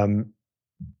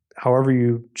 However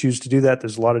you choose to do that,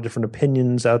 there's a lot of different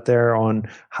opinions out there on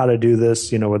how to do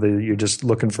this. Whether you're just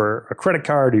looking for a credit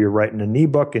card, or you're writing an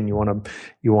ebook and you want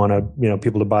to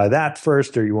people to buy that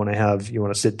first, or you want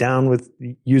to sit down with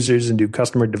users and do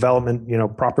customer development,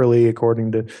 properly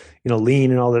according to, lean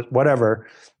and all that, whatever.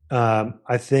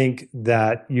 I think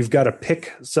that you've got to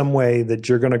pick some way that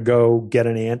you're going to go get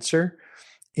an answer,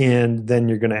 and then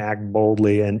you're going to act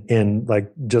boldly and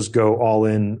like just go all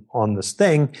in on this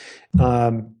thing.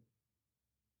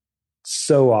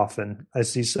 So often I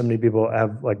see so many people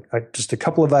have like just a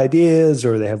couple of ideas,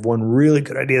 or they have one really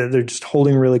good idea that they're just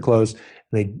holding really close,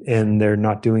 and they're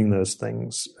not doing those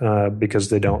things because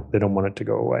they don't want it to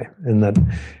go away, and that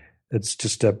it's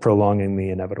just prolonging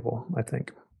the inevitable, I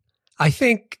think. I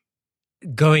think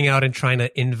going out and trying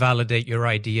to invalidate your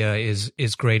idea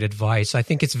is great advice. I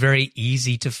think it's very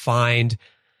easy to find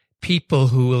people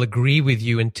who will agree with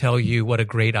you and tell you what a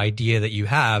great idea that you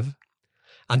have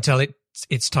until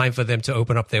it's time for them to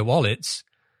open up their wallets.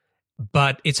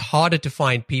 But it's harder to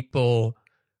find people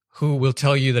who will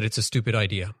tell you that it's a stupid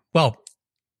idea. Well,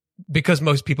 because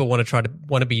most people want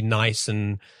to be nice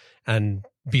and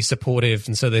be supportive,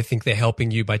 and so they think they're helping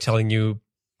you by telling you,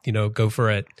 go for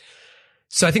it.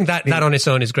 So I think that on its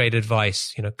own is great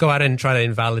advice. Go out and try to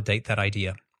invalidate that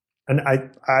idea. And I,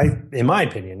 in my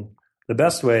opinion, the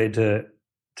best way to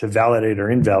validate or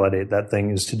invalidate that thing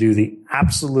is to do the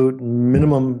absolute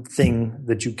minimum thing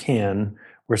that you can,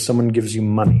 where someone gives you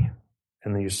money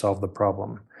and then you solve the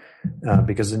problem.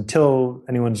 Because until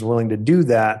anyone's willing to do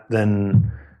that, then,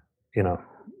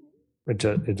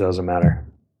 it doesn't matter.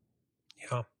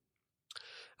 Yeah.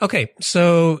 Okay.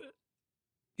 So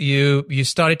you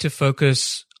started to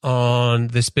focus on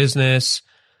this business.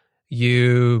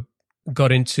 You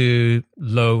got into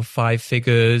low 5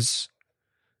 figures.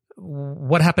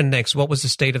 What happened next? What was the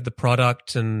state of the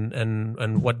product,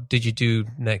 and what did you do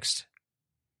next?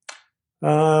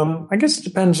 I guess it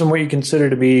depends on what you consider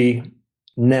to be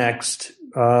next.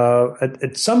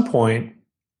 At some point,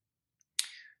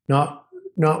 not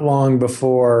long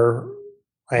before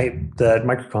the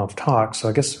MicroConf talk, so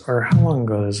I guess, or how long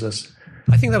ago is this?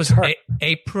 I think that was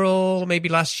April, maybe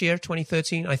last year,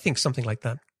 2013. I think something like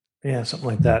that. Yeah, something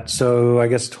like that. So I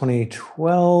guess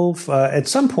 2012, at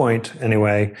some point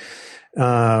anyway,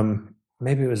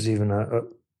 maybe it was even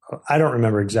I don't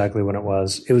remember exactly when it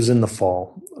was. It was in the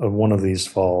fall of one of these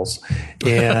falls.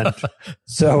 And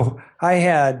so I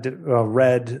had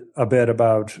read a bit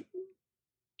about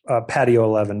Patio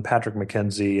 11, Patrick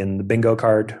McKenzie, and the bingo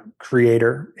card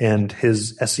creator, and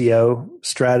his SEO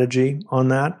strategy on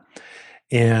that.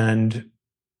 And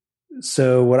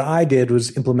so what I did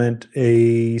was implement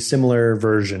a similar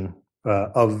version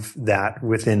of that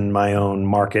within my own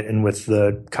market and with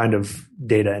the kind of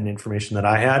data and information that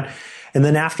I had. And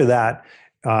then after that,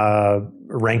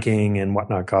 ranking and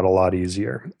whatnot got a lot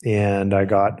easier. And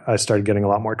I started getting a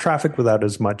lot more traffic without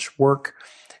as much work.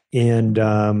 And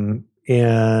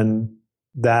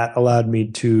that allowed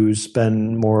me to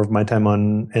spend more of my time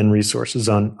and resources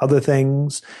on other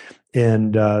things.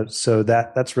 And so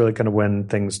that's really kind of when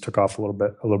things took off a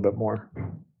little bit more.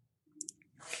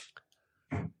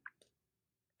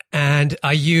 And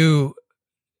have you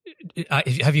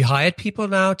hired people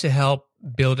now to help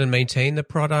build and maintain the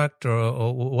product,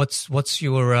 or what's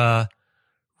your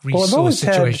resource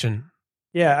situation?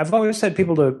 I've always had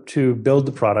people to build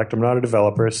the product. I'm not a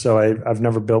developer, so I've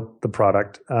never built the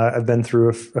product. I've been through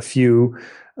a few.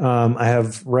 I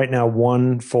have right now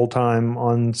one full-time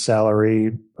on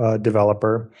salary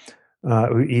developer.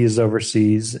 He is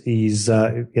overseas. He's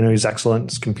he's excellent.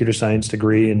 His computer science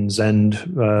degree and Zen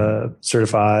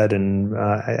certified, and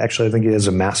I think he has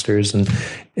a master's, and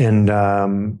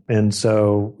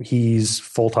so he's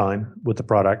full time with the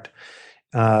product.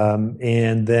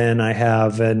 And then I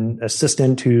have an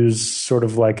assistant who's sort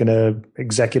of like an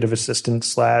executive assistant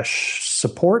 /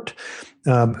 support,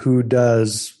 who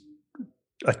does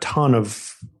a ton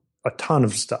of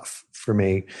stuff for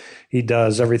me. He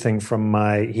does everything from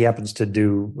he happens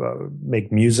to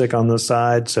make music on the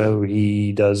side. So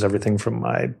he does everything from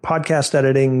my podcast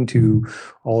editing to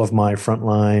all of my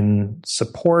frontline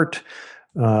support,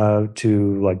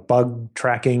 to like bug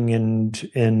tracking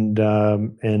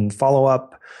and follow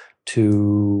up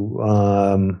to,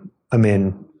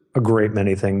 a great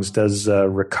many things. Does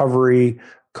recovery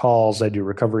calls. I do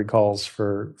recovery calls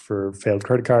for failed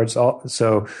credit cards.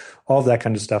 So all of that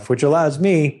kind of stuff, which allows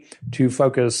me to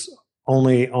focus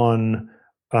only on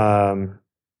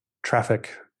traffic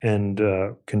and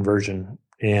conversion,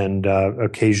 and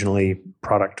occasionally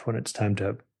product when it's time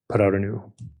to put out a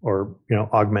new or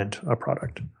augment a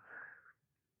product.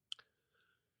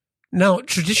 Now,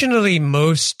 traditionally,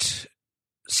 most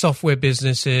software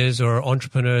businesses or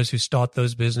entrepreneurs who start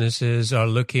those businesses are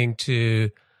looking to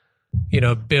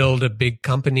build a big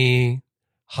company,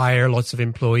 hire lots of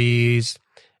employees,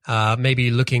 maybe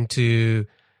looking to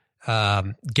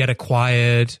get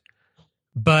acquired.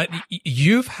 But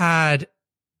you've had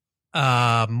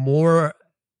more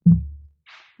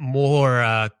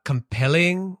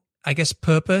compelling, I guess,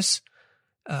 purpose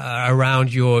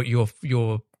around your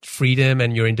freedom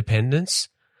and your independence.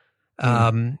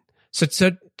 So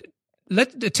tell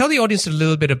the audience a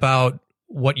little bit about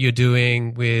what you're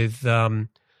doing with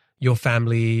your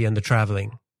family and the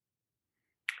traveling.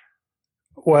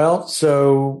 Well,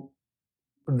 so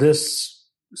this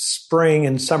spring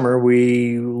and summer,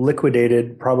 we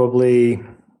liquidated probably,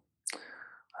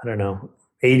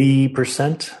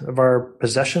 80% of our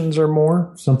possessions or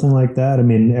more, something like that. I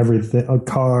mean, everything,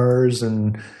 cars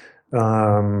and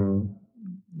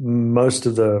most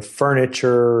of the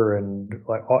furniture and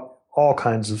like all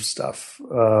kinds of stuff.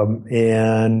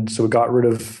 And so we got rid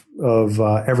of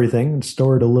everything and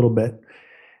stored a little bit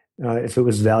if it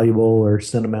was valuable or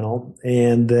sentimental,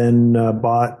 and then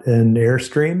bought an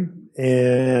Airstream.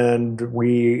 And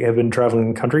we have been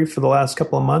traveling the country for the last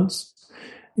couple of months,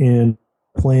 and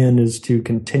plan is to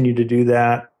continue to do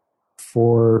that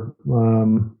for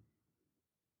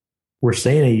we're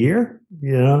saying a year,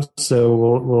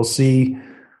 so we'll see.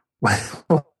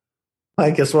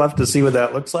 I guess we'll have to see what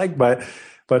that looks like, but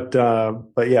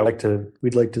yeah,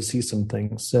 we'd like to see some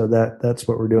things. So that's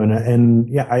what we're doing. And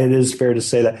yeah, it is fair to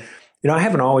say that, I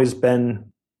haven't always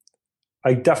been,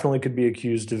 I definitely could be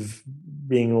accused of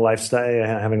being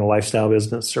having a lifestyle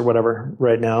business or whatever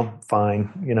right now.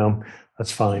 Fine.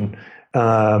 That's fine.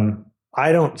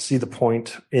 I don't see the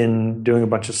point in doing a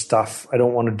bunch of stuff I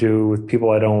don't want to do with people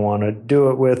I don't want to do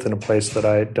it with in a place that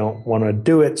I don't want to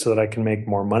do it so that I can make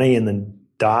more money and then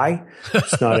die.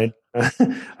 It's not I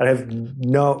have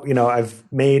no, I've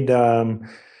made in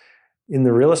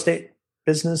the real estate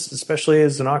business, especially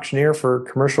as an auctioneer for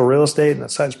commercial real estate and the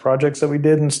size projects that we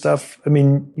did and stuff. I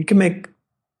mean, you can make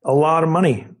a lot of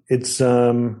money. It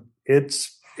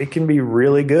can be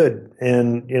really good.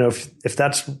 And, if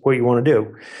that's what you want to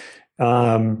do.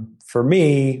 For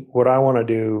me, what I want to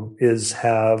do is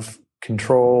have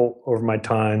control over my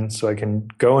time so I can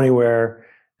go anywhere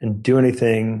and do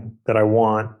anything that I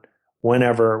want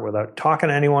whenever without talking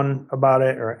to anyone about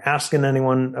it or asking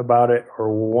anyone about it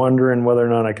or wondering whether or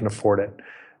not I can afford it.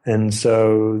 And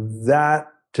so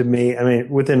that, to me, I mean,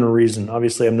 within reason,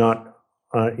 obviously I'm not,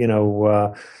 in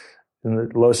the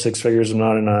low six figures, I'm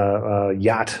not in a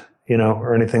yacht,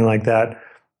 or anything like that.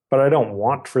 But I don't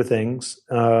want for things,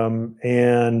 and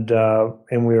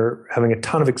we're having a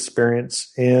ton of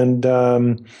experience, and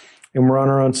we're on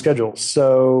our own schedule.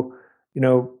 So,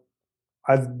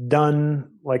 I've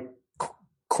done like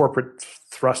corporate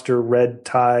thruster, red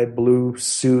tie, blue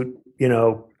suit,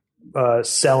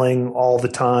 selling all the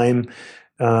time,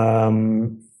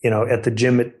 at the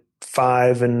gym at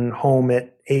 5 and home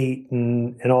at 8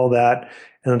 and all that,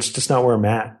 and it's just not where I'm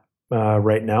at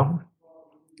right now.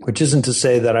 Which isn't to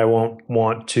say that I won't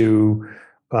want to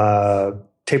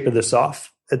taper this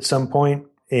off at some point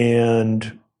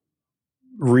and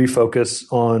refocus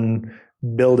on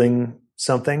building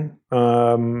something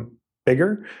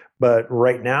bigger. But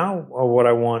right now, what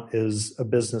I want is a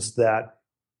business that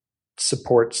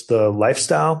supports the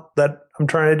lifestyle that I'm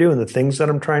trying to do and the things that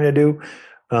I'm trying to do.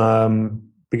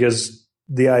 Because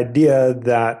the idea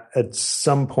that at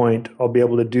some point I'll be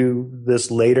able to do this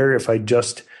later if I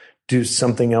just do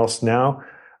something else now,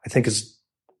 I think is,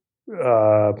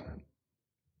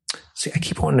 see, I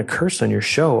keep wanting to curse on your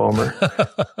show, Omer,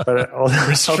 but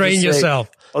restrain yourself.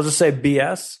 I'll just say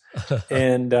BS.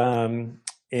 And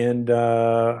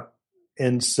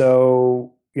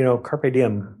so, carpe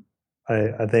diem,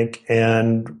 I think.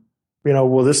 And,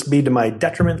 will this be to my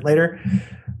detriment later?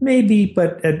 Maybe,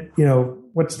 but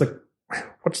what's the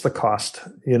cost?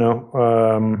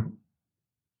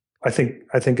 I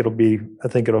think it'll be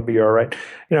all right.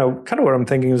 Kind of what I'm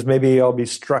thinking is maybe I'll be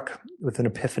struck with an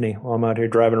epiphany while I'm out here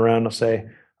driving around. I'll say,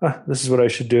 this is what I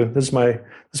should do. This is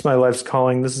my life's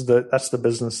calling. That's the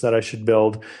business that I should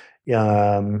build.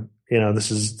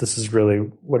 This is really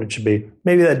what it should be.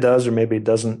 Maybe that does, or maybe it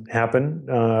doesn't happen.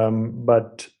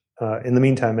 But in the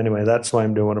meantime, anyway, that's why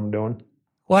I'm doing what I'm doing.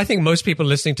 Well, I think most people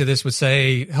listening to this would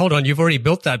say, hold on, you've already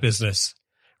built that business,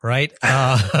 right?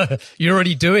 You're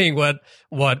already doing what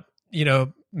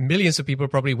millions of people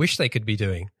probably wish they could be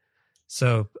doing.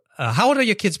 So how old are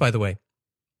your kids, by the way?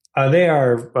 They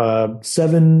are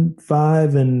 7,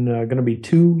 5, and going to be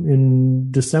 2 in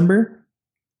December.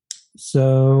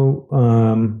 So,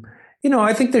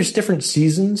 I think there's different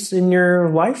seasons in your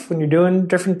life when you're doing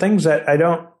different things. I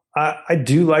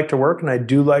do like to work, and I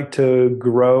do like to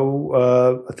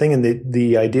grow a thing. And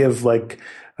the idea of like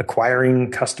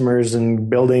acquiring customers and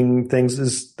building things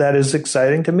is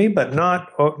exciting to me, but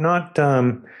not. I'm not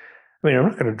going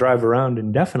to drive around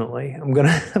indefinitely. I'm going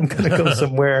to go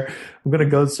somewhere. I'm going to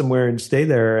go somewhere and stay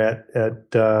there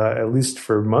at least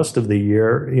for most of the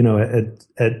year.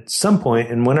 At some point,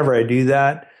 and whenever I do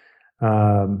that,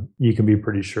 you can be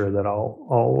pretty sure that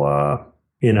I'll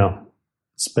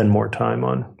spend more time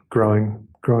on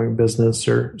growing business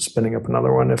or spinning up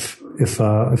another one if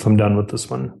I'm done with this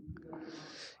one.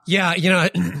 Yeah,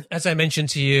 as I mentioned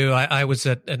to you, I was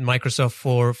at Microsoft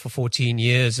for 14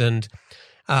 years, and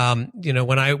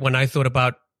when I thought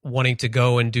about wanting to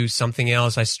go and do something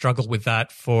else, I struggled with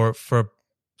that for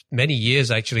many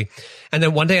years, actually. And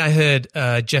then one day I heard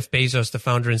Jeff Bezos, the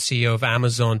founder and CEO of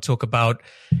Amazon, talk about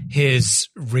his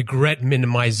regret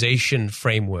minimization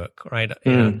framework, right?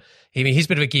 He's a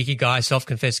bit of a geeky guy,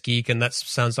 self-confessed geek, and that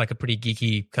sounds like a pretty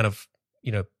geeky kind of,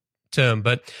 term.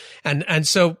 But, and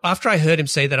so after I heard him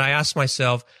say that, I asked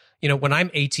myself, when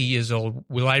I'm 80 years old,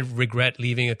 will I regret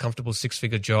leaving a comfortable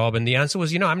 6-figure job? And the answer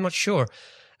was, I'm not sure.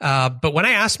 But when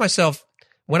I asked myself,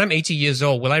 when I'm 80 years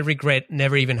old, will I regret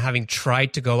never even having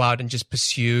tried to go out and just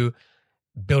pursue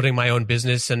building my own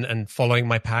business and following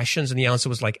my passions? And the answer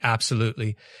was like,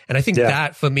 absolutely. And I think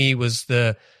that for me was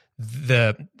it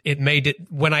made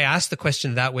it, when I asked the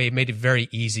question that way, it made it very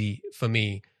easy for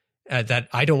me that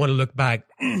I don't want to look back,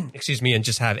 excuse me, and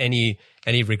just have any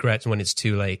regrets when it's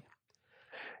too late.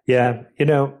 Yeah.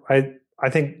 I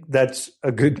think that's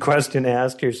a good question to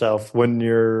ask yourself when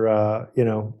you're,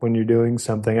 when you're doing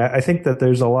something. I think that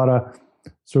there's a lot of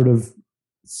sort of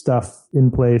stuff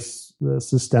in place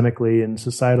systemically and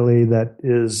societally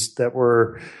that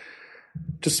we're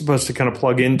just supposed to kind of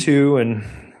plug into and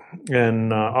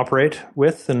operate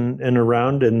with and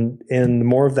around. And the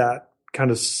more of that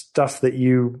kind of stuff that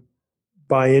you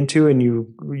buy into and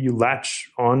you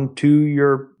latch on to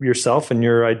yourself and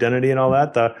your identity and all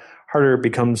that, the harder it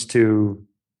becomes to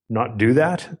not do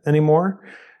that anymore.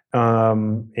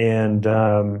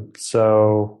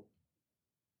 So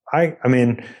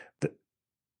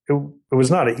it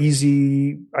was not an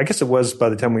easy, I guess it was by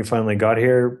the time we finally got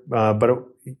here. But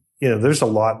there's a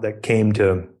lot that came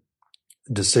to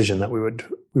decision that we would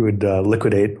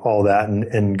liquidate all that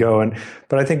and go.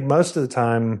 But I think most of the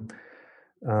time,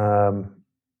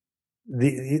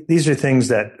 these are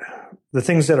the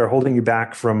things that are holding you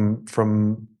back from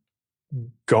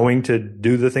going to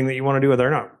do the thing that you want to do. They're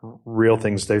not real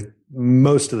things. They're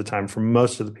most of the time, for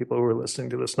most of the people who are listening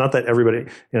to this, not that everybody,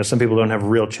 some people don't have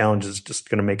real challenges, just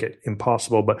going to make it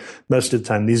impossible. But most of the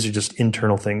time, these are just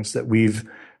internal things that we've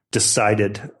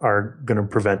decided are going to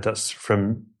prevent us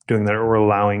from doing that, or we're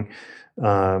allowing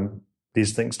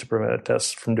these things to prevent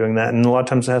us from doing that. And a lot of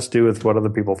times it has to do with what other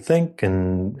people think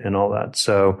and all that.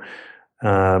 So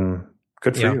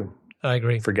good for you. I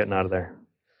agree. For getting out of there.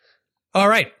 All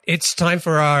right. It's time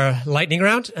for our lightning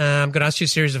round. I'm going to ask you a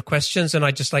series of questions, and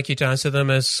I'd just like you to answer them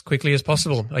as quickly as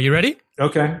possible. Are you ready?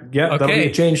 Okay. Yeah, that'll be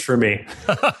a change for me.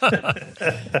 All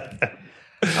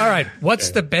right.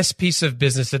 What's the best piece of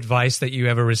business advice that you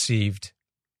ever received?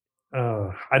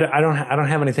 I don't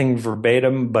have anything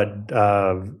verbatim, but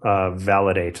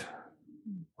validate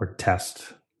or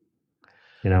test.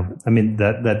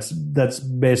 That's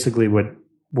basically what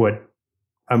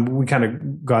we kind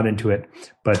of got into it,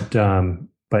 but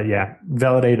yeah,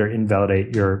 validate or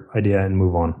invalidate your idea and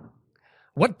move on.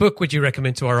 What book would you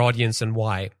recommend to our audience and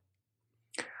why?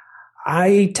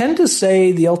 I tend to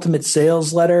say The Ultimate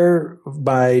Sales Letter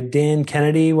by Dan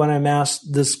Kennedy when I'm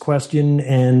asked this question.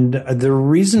 And the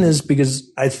reason is because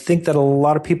I think that a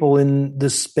lot of people in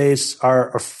this space are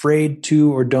afraid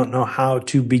to or don't know how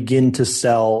to begin to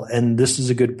sell. And this is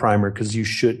a good primer because you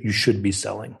should be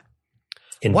selling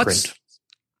in print.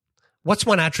 What's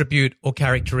one attribute or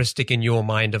characteristic in your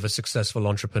mind of a successful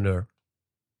entrepreneur?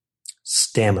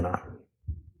 Stamina.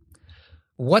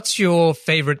 What's your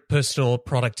favorite personal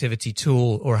productivity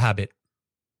tool or habit?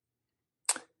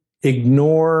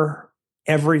 Ignore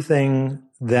everything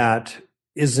that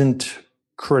isn't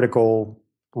critical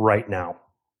right now.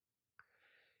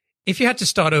 If you had to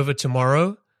start over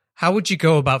tomorrow, how would you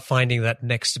go about finding that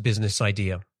next business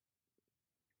idea?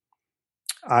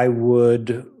 I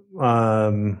would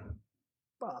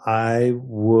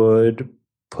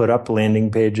put up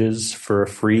landing pages for a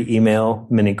free email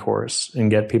mini course and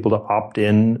get people to opt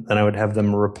in. And I would have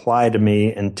them reply to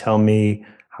me and tell me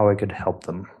how I could help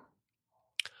them.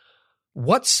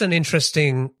 What's an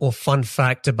interesting or fun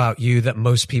fact about you that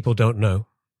most people don't know?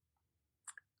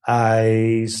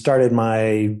 I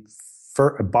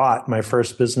bought my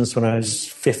first business when I was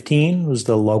 15. It was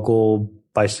the local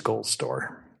bicycle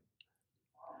store.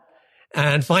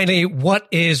 And finally, what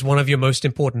is one of your most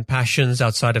important passions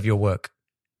outside of your work?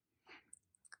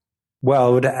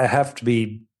 Well, it would have to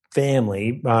be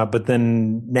family. But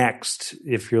then next,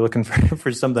 if you're looking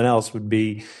for something else, would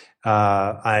be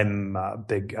I'm a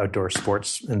big outdoor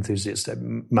sports enthusiast.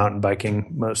 I'm mountain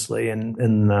biking mostly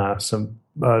and some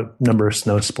number of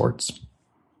snow sports.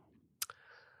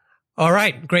 All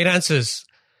right. Great answers.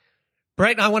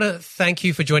 Brecht, I want to thank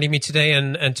you for joining me today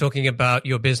and talking about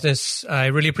your business. I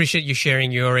really appreciate you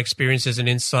sharing your experiences and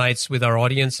insights with our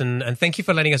audience. And thank you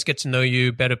for letting us get to know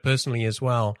you better personally as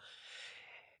well.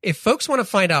 If folks want to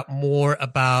find out more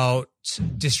about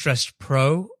Distressed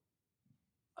Pro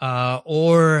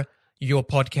or your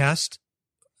podcast,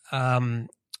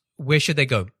 where should they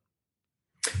go?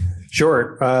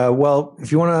 Sure. Well,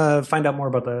 if you want to find out more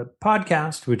about the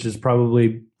podcast, which is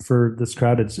probably for this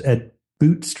crowd, it's at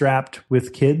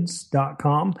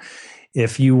bootstrappedwithkids.com.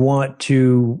 If you want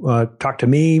to talk to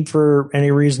me for any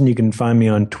reason, you can find me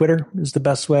on Twitter is the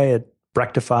best way at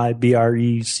Brechtify,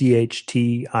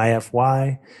 BRECHTIFY.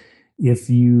 If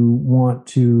you want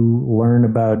to learn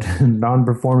about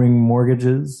non-performing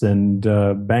mortgages and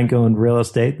bank-owned real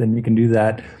estate, then you can do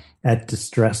that at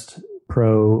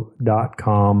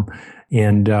distressedpro.com.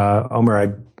 And Omer,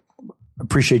 I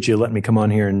appreciate you letting me come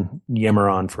on here and yammer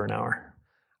on for an hour.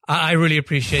 I really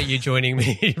appreciate you joining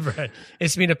me, Brett.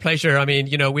 It's been a pleasure. I mean,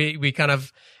 we kind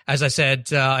of, as I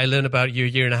said, I learned about you a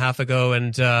year and a half ago,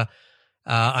 and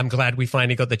I'm glad we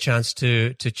finally got the chance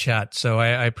to chat. So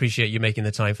I appreciate you making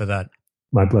the time for that.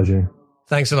 My pleasure.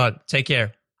 Thanks a lot. Take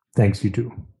care. Thanks, you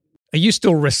too. Are you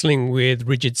still wrestling with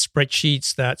rigid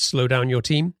spreadsheets that slow down your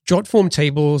team? Jotform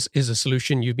Tables is a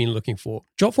solution you've been looking for.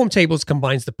 Jotform Tables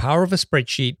combines the power of a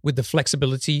spreadsheet with the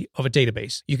flexibility of a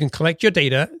database. You can collect your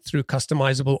data through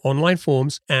customizable online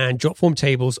forms, and Jotform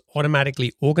Tables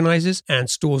automatically organizes and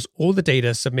stores all the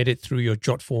data submitted through your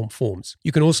Jotform forms.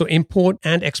 You can also import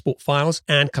and export files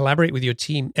and collaborate with your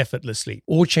team effortlessly.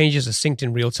 All changes are synced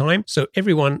in real time, so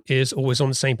everyone is always on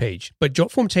the same page. But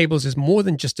Jotform Tables is more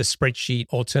than just a spreadsheet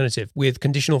alternative. With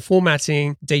conditional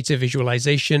formatting, data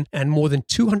visualization, and more than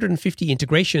 250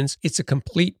 integrations, it's a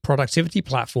complete productivity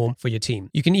platform for your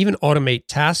team. You can even automate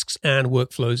tasks and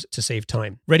workflows to save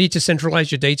time. Ready to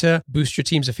centralize your data, boost your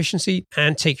team's efficiency,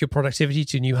 and take your productivity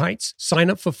to new heights?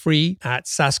 Sign up for free at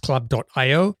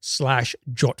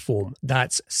saasclub.io/jotform.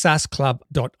 That's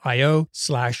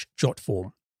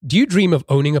saasclub.io/jotform. Do you dream of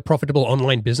owning a profitable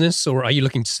online business, or are you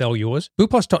looking to sell yours?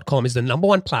 Boopos.com is the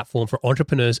 #1 platform for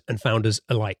entrepreneurs and founders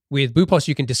alike. With Boopos,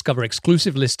 you can discover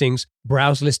exclusive listings,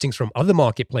 browse listings from other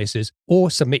marketplaces, or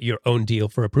submit your own deal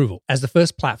for approval. As the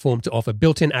first platform to offer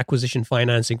built-in acquisition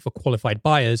financing for qualified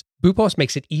buyers, Boopos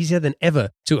makes it easier than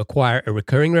ever to acquire a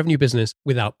recurring revenue business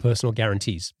without personal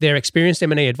guarantees. Their experienced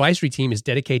M&A advisory team is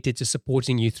dedicated to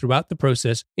supporting you throughout the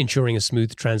process, ensuring a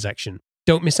smooth transaction.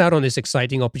 Don't miss out on this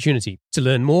exciting opportunity. To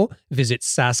learn more, visit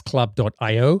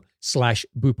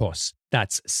saasclub.io/boopos.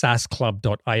 That's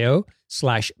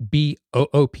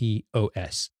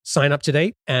saasclub.io/BOOPOS. Sign up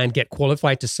today and get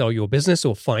qualified to sell your business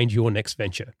or find your next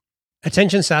venture.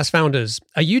 Attention SaaS founders,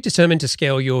 are you determined to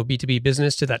scale your B2B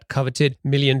business to that coveted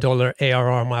 $1 million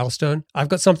ARR milestone? I've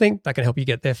got something that can help you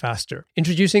get there faster.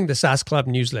 Introducing the SaaS Club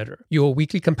newsletter, your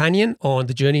weekly companion on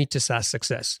the journey to SaaS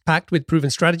success. Packed with proven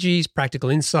strategies,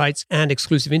 practical insights, and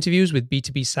exclusive interviews with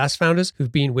B2B SaaS founders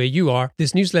who've been where you are,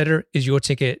 this newsletter is your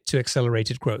ticket to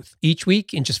accelerated growth. Each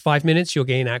week, in just 5 minutes, you'll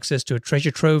gain access to a treasure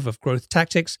trove of growth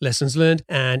tactics, lessons learned,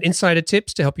 and insider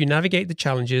tips to help you navigate the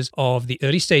challenges of the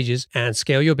early stages and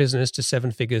scale your business to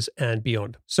 7 figures and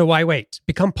beyond. So why wait?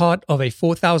 Become part of a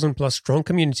 4,000 plus strong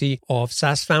community of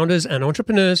SaaS founders and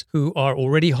entrepreneurs who are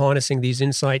already harnessing these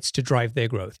insights to drive their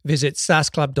growth. Visit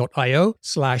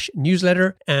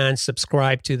saasclub.io/newsletter and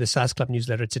subscribe to the SaaS Club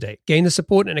newsletter today. Gain the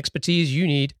support and expertise you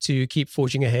need to keep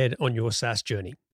forging ahead on your SaaS journey.